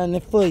coffee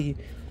dining for you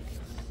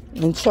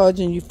and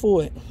charging you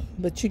for it.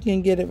 But you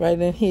can get it right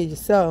in here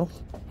yourself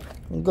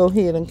and go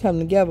ahead and come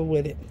together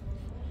with it.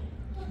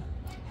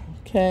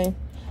 Okay.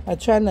 I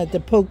try not to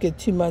poke it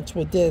too much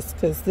with this,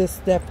 because this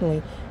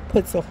definitely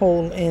puts a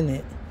hole in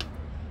it.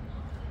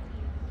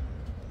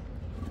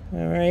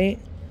 All right.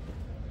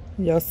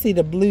 Y'all see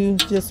the blue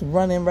just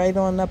running right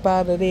on up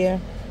out of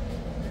there?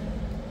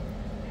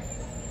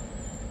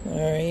 All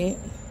right.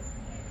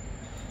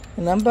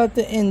 And I'm about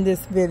to end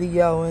this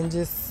video and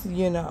just,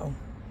 you know,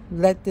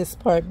 let this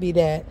part be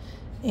that.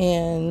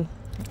 And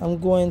I'm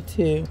going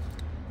to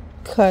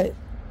cut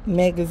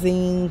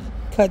magazine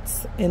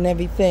cuts and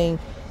everything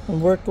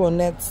and work on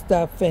that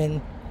stuff.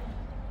 And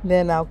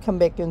then I'll come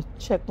back and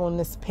check on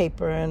this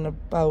paper in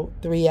about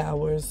 3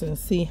 hours and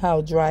see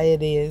how dry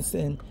it is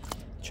and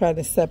try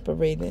to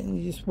separate it.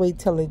 And you just wait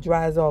till it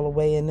dries all the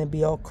way and it'll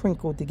be all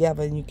crinkled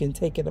together and you can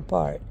take it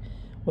apart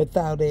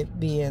without it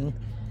being,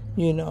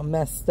 you know,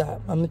 messed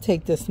up. I'm going to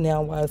take this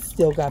now while it's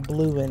still got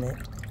blue in it.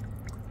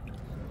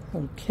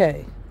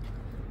 Okay.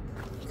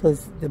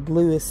 Because the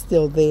blue is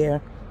still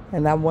there.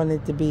 And I want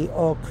it to be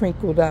all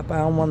crinkled up. I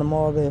don't want them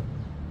all to,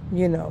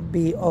 you know,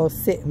 be all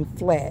sitting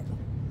flat.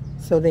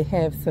 So they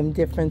have some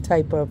different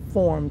type of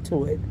form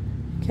to it.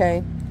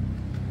 Okay.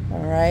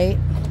 All right.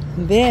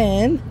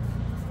 Then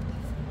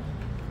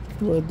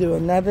we'll do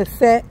another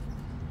set.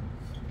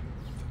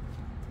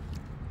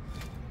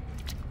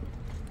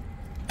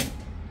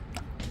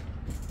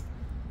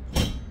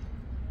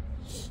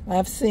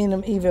 I've seen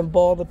them even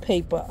ball the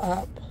paper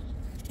up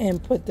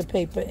and put the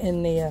paper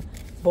in there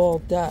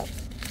balled up.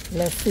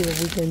 Let's see if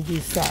we can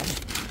do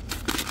something.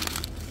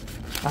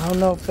 I don't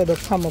know if it'll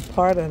come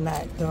apart or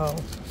not, though.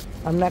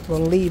 I'm not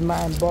going to leave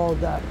mine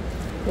balled up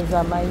because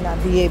I might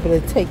not be able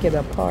to take it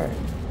apart.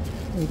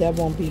 And that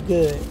won't be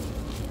good.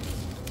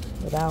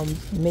 But I'll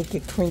make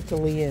it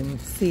crinkly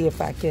and see if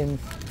I can,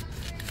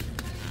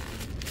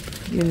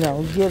 you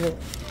know, get it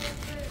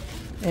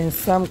in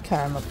some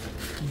kind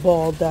of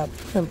balled up,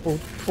 crumpled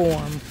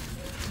form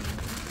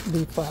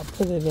before I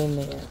put it in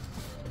there.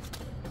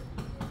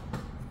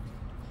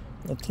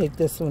 I'll take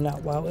this one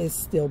out while it's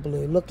still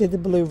blue. Look at the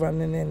blue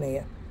running in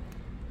there.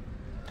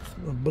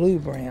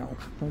 Blue-brown.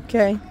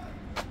 Okay?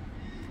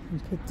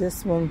 And put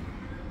this one,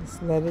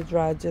 just let it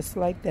dry just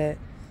like that.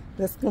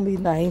 That's going to be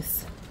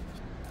nice.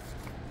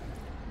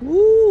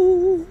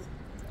 Woo!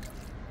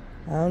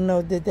 I don't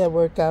know did that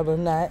work out or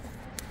not.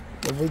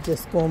 But we're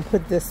just going to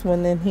put this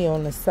one in here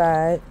on the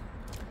side.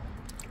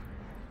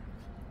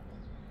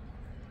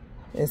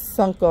 It's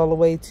sunk all the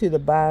way to the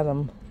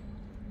bottom.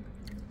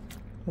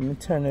 Let me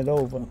turn it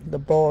over. The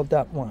balled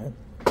up one.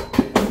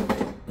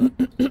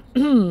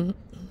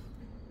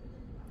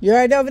 You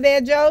right over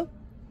there, Joe?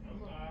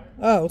 I'm all right.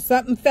 Oh,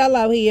 something fell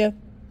out here.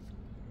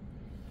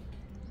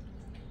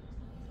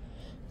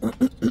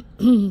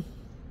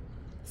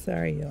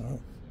 Sorry, y'all.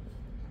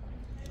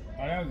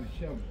 Oh, that was a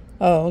shovel.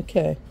 Oh,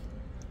 okay.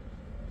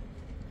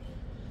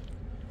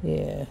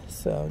 Yeah,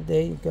 so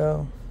there you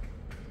go.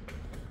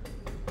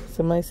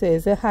 Somebody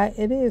says, is it hot?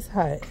 It is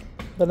hot.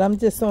 But I'm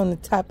just on the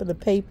top of the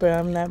paper.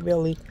 I'm not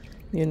really,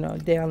 you know,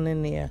 down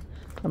in there.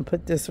 I'm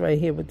put this right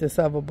here with this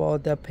other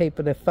balled up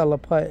paper that fell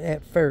apart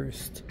at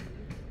first.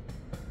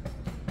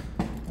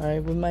 All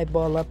right, we might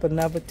ball up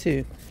another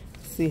two.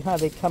 See how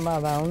they come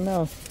out. I don't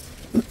know.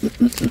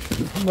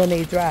 When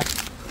they dry.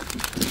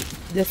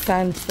 This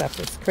sign stuff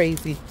is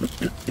crazy.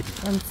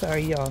 I'm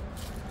sorry, y'all.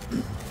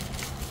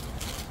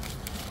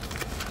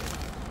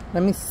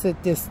 Let me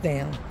sit this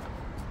down.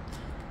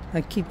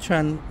 I keep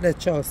trying to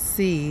let y'all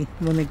see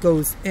when it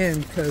goes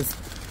in because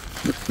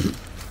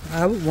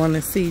I would want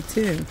to see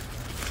too.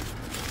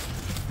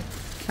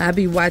 I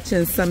be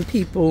watching some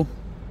people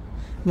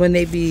when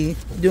they be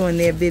doing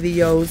their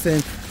videos,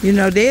 and you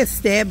know, they're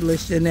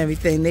established and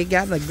everything. They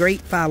got a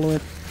great following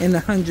in the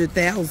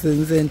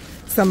 100,000s, and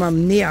some of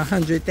them near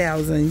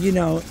 100,000, you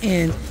know.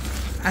 And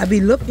I be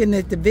looking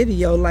at the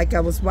video like I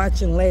was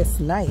watching last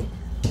night,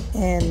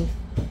 and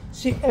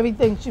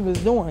everything she was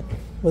doing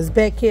was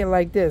back here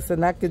like this,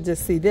 and I could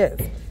just see this,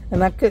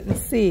 and I couldn't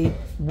see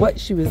what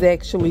she was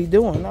actually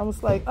doing. I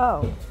was like,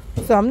 oh,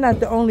 so I'm not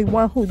the only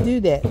one who do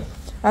that.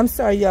 I'm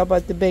sorry, y'all,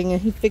 about the banging.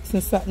 He fixing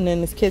something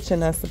in his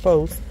kitchen, I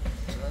suppose.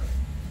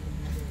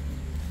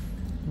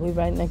 We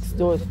right next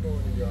door.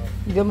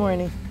 Good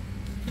morning.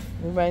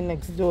 We right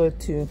next door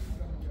to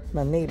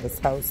my neighbor's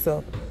house,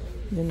 so,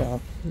 you know,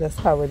 that's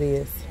how it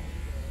is.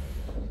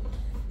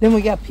 Then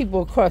we got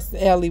people across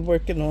the alley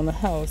working on the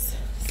house.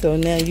 So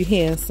now you're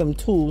hearing some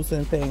tools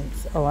and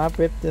things. Oh, I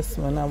ripped this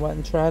one. I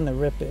wasn't trying to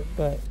rip it,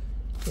 but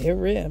it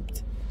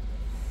ripped.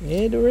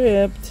 It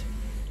ripped.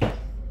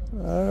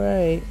 All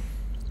right.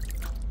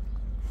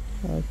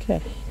 Okay,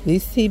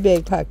 these tea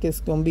bag pockets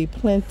gonna be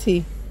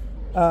plenty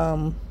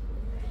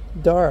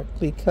dark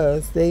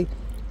because they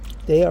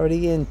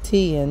already in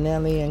tea and now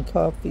they in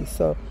coffee,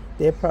 so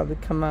they'll probably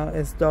come out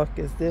as dark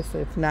as this,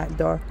 if not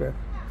darker.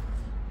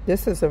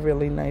 This is a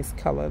really nice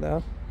color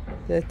though.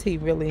 That tea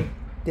really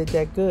did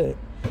that good.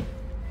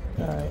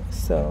 All right,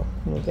 so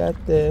we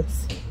got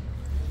this.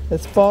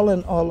 It's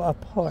falling all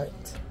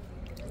apart.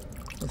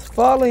 It's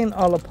falling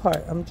all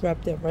apart. I'm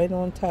dropped that right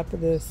on top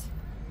of this.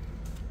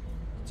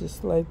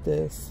 Just like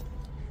this.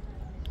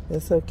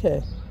 It's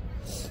okay,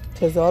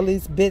 because all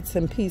these bits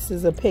and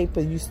pieces of paper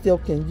you still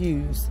can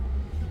use.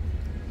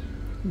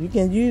 You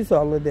can use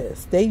all of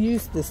this. They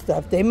use this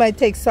stuff. They might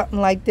take something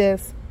like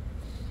this,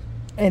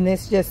 and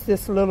it's just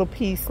this little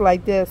piece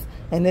like this,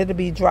 and it'll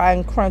be dry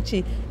and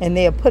crunchy, and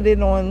they'll put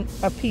it on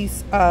a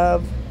piece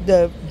of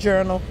the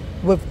journal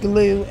with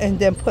glue, and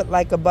then put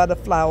like a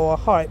butterfly or a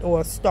heart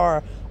or a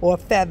star or a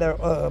feather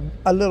or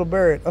a little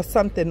bird or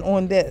something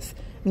on this.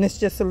 And it's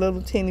just a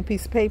little teeny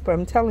piece of paper.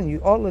 I'm telling you,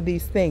 all of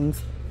these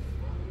things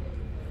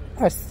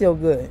are still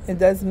good. It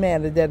doesn't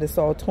matter that it's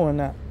all torn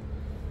up.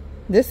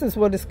 This is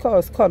what it's called.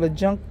 It's called a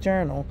junk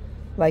journal.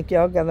 Like,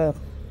 y'all gotta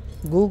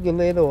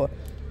Google it or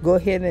go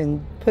ahead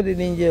and put it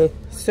in your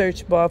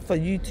search bar for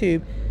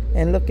YouTube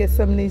and look at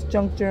some of these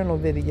junk journal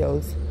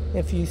videos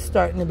if you're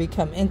starting to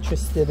become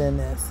interested in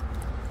this.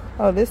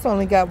 Oh, this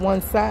only got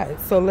one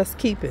side, so let's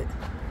keep it.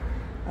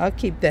 I'll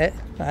keep that.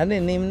 I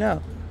didn't even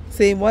know.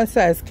 See, one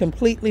side is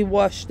completely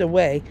washed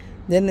away.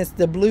 Then it's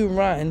the blue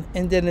run,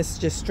 and then it's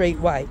just straight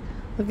white.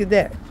 Look at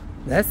that.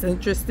 That's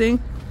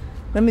interesting.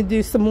 Let me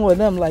do some more of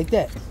them like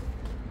that.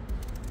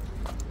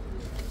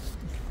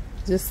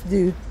 Just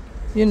do,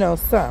 you know,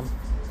 some.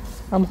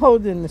 I'm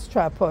holding this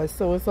tripod,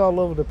 so it's all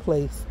over the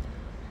place.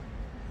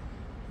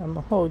 I'm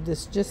going to hold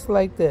this just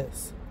like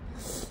this.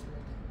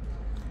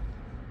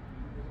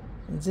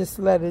 And just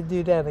let it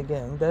do that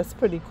again. That's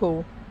pretty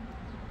cool.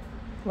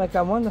 Like,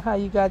 I wonder how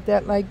you got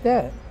that like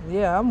that.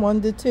 Yeah, I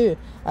wondered too.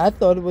 I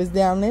thought it was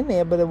down in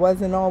there, but it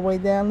wasn't all the way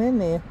down in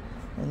there.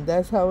 And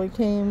that's how it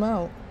came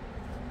out.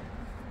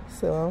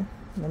 So,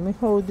 let me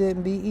hold it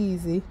and be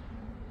easy.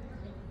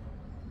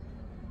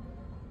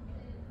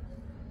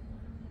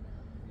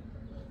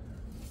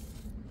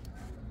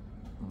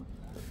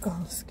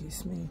 Oh,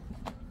 excuse me.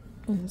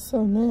 And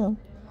so now,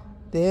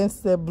 there's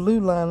the blue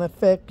line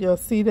effect. Y'all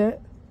see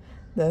that?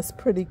 That's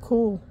pretty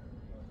cool.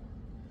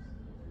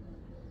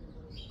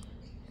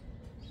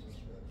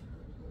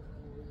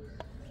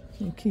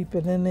 You keep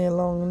it in there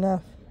long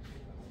enough.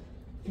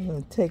 I'm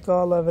going to take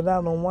all of it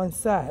out on one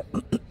side.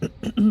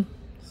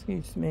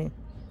 Excuse me.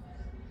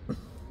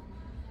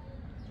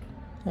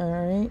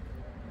 Alright.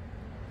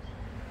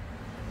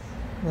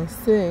 Let's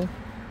see.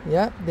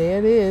 Yep, there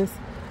it is.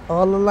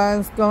 All the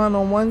lines gone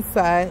on one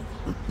side.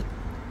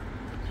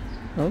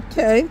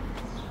 Okay.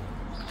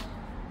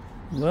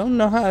 We don't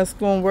know how it's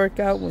going to work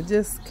out. We'll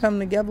just come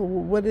together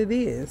with what it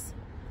is.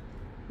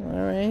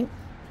 Alright.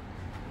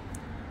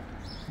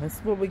 That's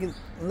what we're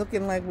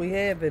looking like we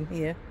have in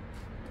here.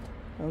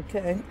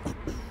 Okay.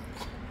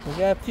 We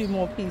got a few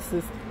more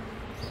pieces.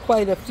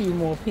 Quite a few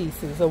more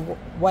pieces of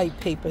white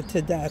paper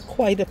to dye.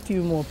 Quite a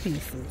few more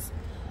pieces.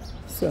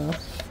 So,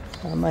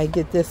 I might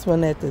get this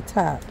one at the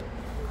top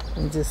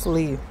and just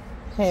leave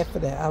half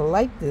of that. I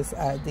like this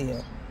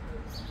idea.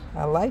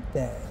 I like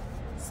that.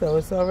 So,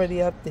 it's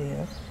already up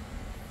there.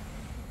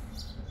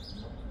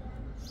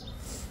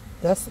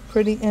 That's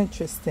pretty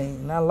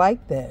interesting. I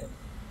like that.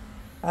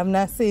 I've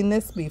not seen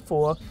this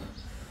before.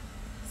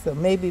 So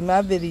maybe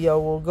my video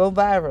will go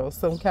viral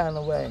some kind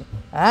of way.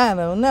 I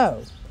don't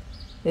know.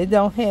 It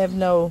don't have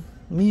no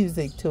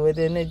music to it,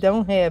 and it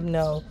don't have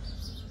no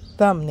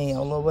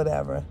thumbnail or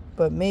whatever.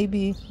 But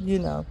maybe, you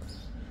know,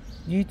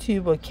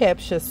 YouTube will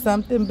capture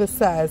something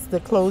besides the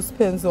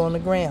clothespins on the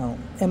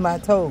ground and my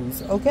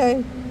toes,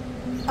 okay?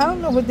 I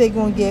don't know what they're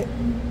going to get.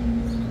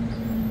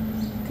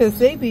 Because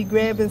they be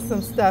grabbing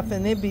some stuff,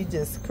 and it be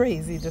just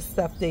crazy, the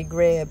stuff they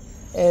grab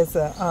as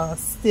a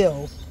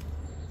still.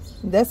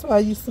 That's why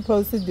you're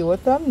supposed to do a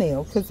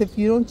thumbnail. Because if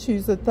you don't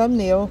choose a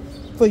thumbnail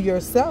for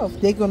yourself,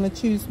 they're going to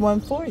choose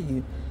one for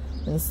you.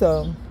 And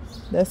so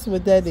that's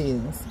what that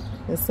is.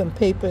 There's some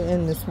paper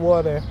in this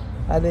water.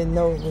 I didn't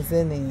know it was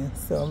in there.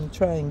 So I'm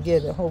trying to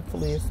get it.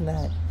 Hopefully it's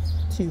not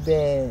too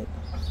bad.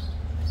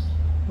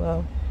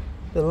 Well,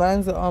 the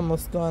lines are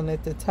almost gone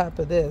at the top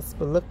of this.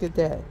 But look at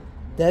that.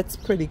 That's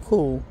pretty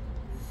cool.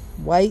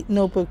 White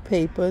notebook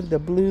paper, the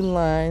blue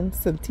line,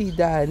 some tea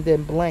dye, and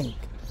then blank.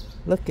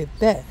 Look at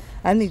that.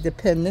 I need to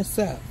pen this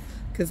up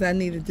because I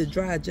need it to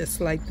dry just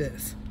like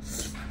this.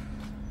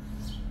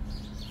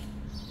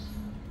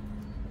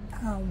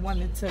 I don't want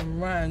it to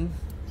run.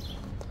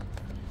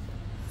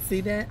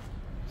 See that?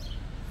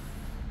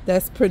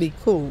 That's pretty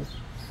cool.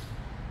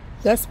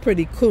 That's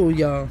pretty cool,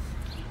 y'all.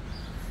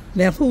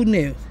 Now, who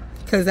knew?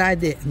 Because I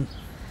didn't.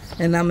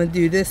 And I'm going to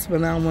do this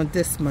one. I don't want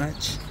this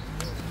much.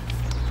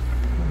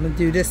 I'm going to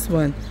do this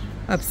one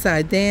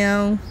upside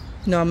down.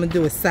 No, I'm going to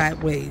do it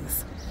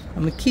sideways.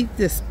 I'm going to keep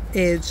this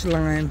edge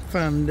line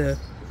from the,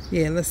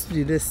 yeah, let's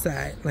do this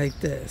side like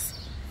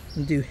this.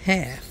 And do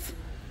half.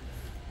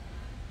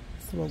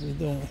 That's what we're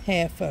doing,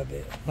 half of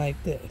it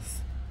like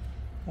this.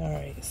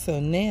 Alright, so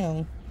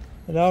now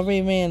it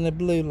already ran the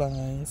blue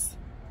lines.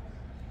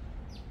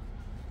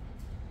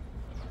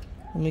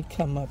 Let me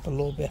come up a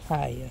little bit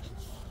higher.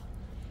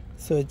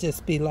 So it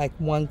just be like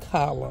one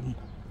column.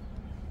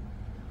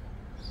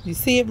 You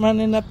see it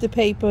running up the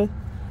paper?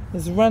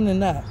 It's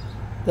running up.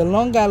 The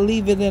longer I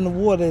leave it in the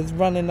water, it's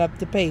running up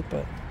the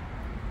paper.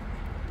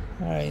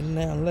 Alright,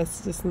 now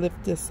let's just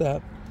lift this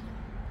up.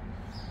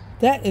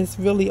 That is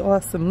really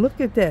awesome. Look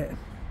at that.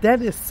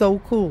 That is so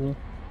cool.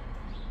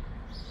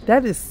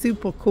 That is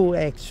super cool,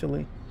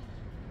 actually.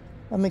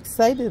 I'm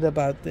excited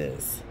about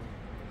this.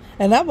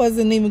 And I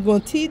wasn't even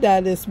going to tea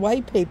dye this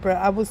white paper.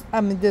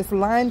 This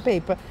line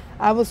paper.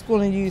 I was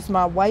going to use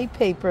my white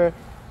paper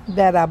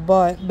that I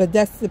bought, but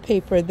that's the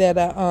paper that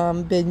I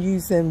been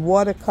using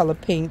watercolor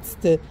paints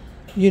to,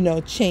 you know,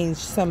 change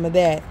some of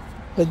that.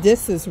 But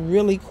this is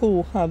really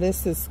cool how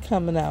this is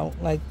coming out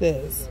like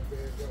this.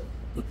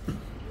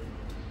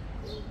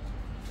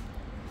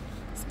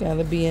 It's got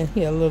to be in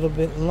here a little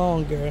bit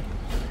longer.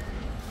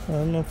 I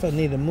don't know if I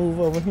need to move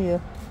over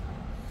here,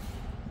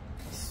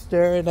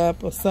 stir it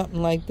up or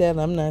something like that.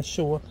 I'm not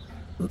sure.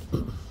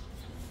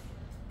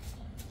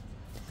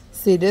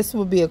 See, this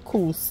would be a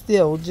cool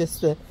still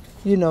just to,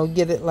 you know,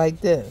 get it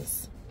like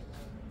this.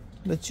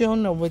 But you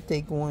don't know what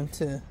they're going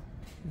to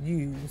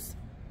use.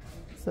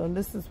 So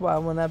this is why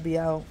when I be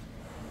out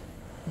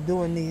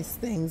doing these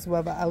things,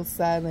 whether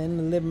outside or in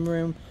the living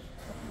room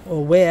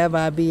or wherever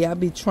I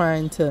be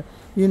trying to,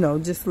 you know,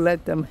 just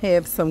let them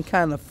have some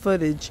kind of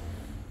footage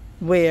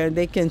where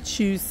they can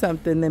choose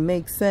something that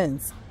makes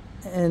sense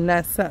and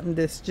not something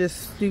that's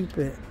just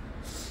stupid.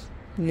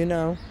 You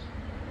know?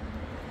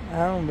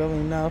 I don't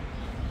really know.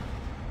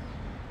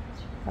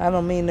 I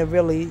don't mean to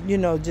really, you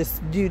know,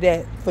 just do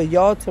that for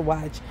y'all to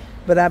watch,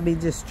 but I be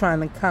just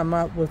trying to come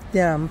up with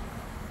them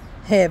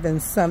having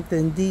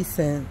something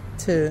decent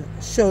to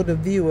show the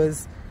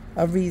viewers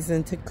a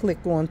reason to click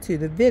onto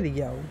the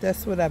video.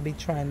 That's what I be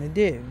trying to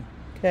do,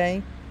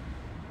 okay?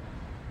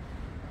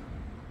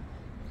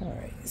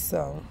 Alright,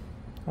 so,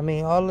 I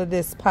mean, all of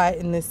this pie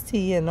and this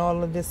tea and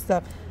all of this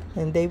stuff,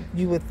 and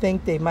you would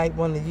think they might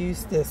want to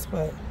use this,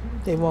 but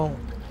they won't.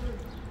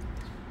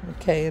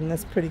 Okay, and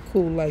that's pretty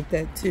cool like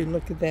that too.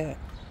 Look at that.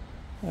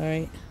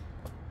 Alright.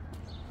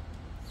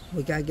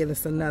 We gotta get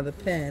us another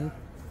pen.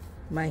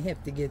 Might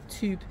have to get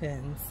 2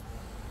 pens.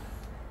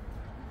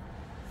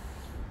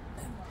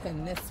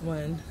 And this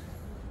one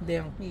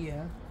down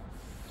here.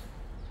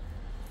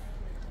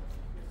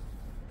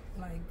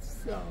 Like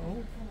so.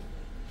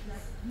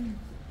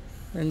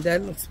 And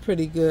that looks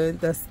pretty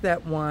good. That's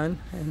that one.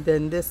 And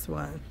then this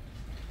one.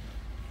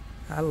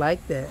 I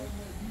like that.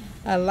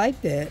 I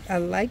like that. I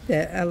like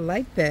that. I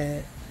like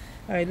that.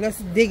 All right, let's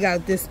dig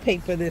out this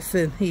paper that's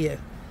in here.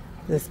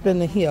 That's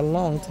been in here a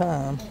long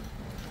time.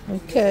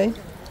 Okay.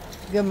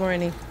 Good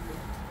morning.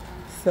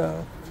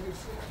 So,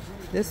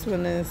 this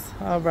one is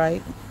all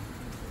right.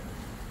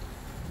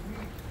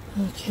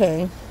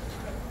 Okay.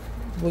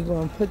 We're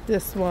going to put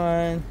this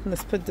one.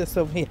 Let's put this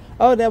over here.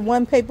 Oh, that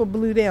one paper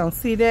blew down.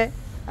 See that?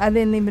 I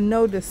didn't even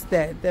notice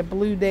that. That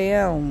blew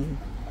down.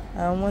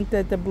 I don't want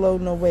that to blow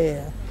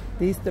nowhere.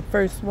 These the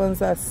first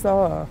ones I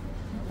saw. All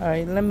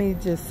right, let me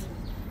just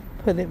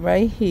put it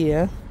right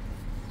here.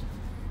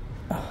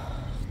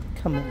 Oh,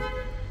 come on.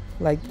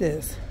 Like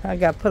this. I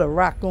got to put a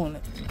rock on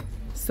it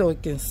so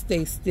it can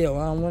stay still.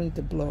 I don't want it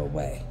to blow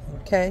away.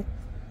 Okay?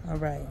 All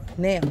right.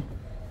 Now,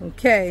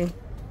 okay.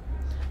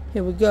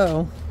 Here we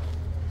go.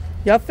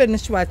 Y'all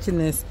finish watching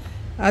this.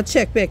 I'll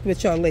check back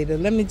with y'all later.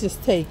 Let me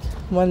just take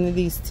one of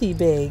these tea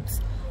bags.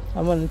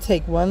 I want to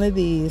take one of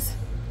these,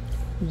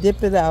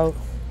 dip it out,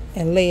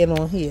 and lay it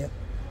on here.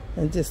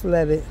 And just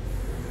let it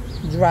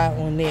dry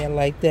on there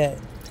like that.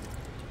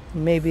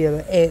 Maybe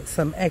it'll add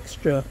some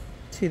extra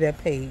to that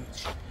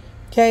page.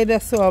 Okay,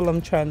 that's all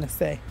I'm trying to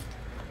say.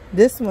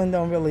 This one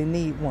don't really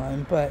need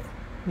one, but,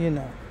 you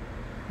know,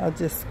 I'll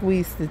just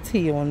squeeze the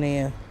tea on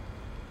there.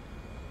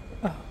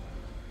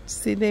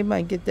 See, they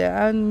might get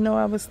that. I didn't know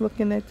I was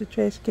looking at the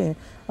trash can.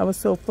 I was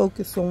so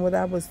focused on what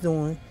I was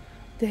doing.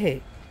 The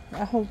heck?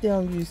 I hope they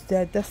don't use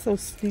that. That's so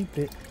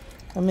stupid.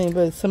 I mean,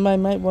 but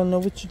somebody might want to know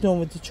what you're doing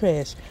with the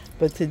trash.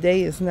 But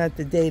today is not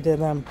the day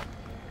that I'm,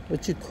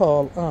 what you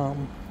call,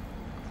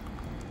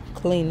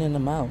 cleaning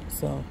them out.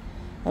 So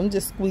I'm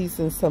just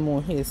squeezing some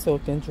on here so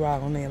it can dry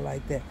on there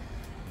like that.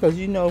 Because,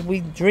 you know, if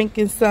we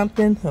drinking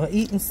something or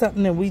eating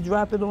something and we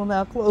drop it on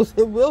our clothes,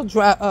 it will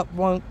dry up.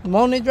 Won't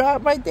it dry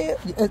up right there?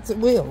 Yes, it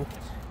will.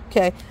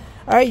 Okay.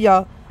 All right,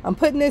 y'all. I'm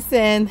putting this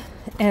in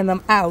and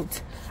I'm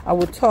out. I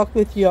will talk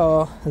with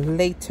y'all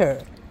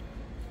later.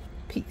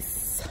 Peace.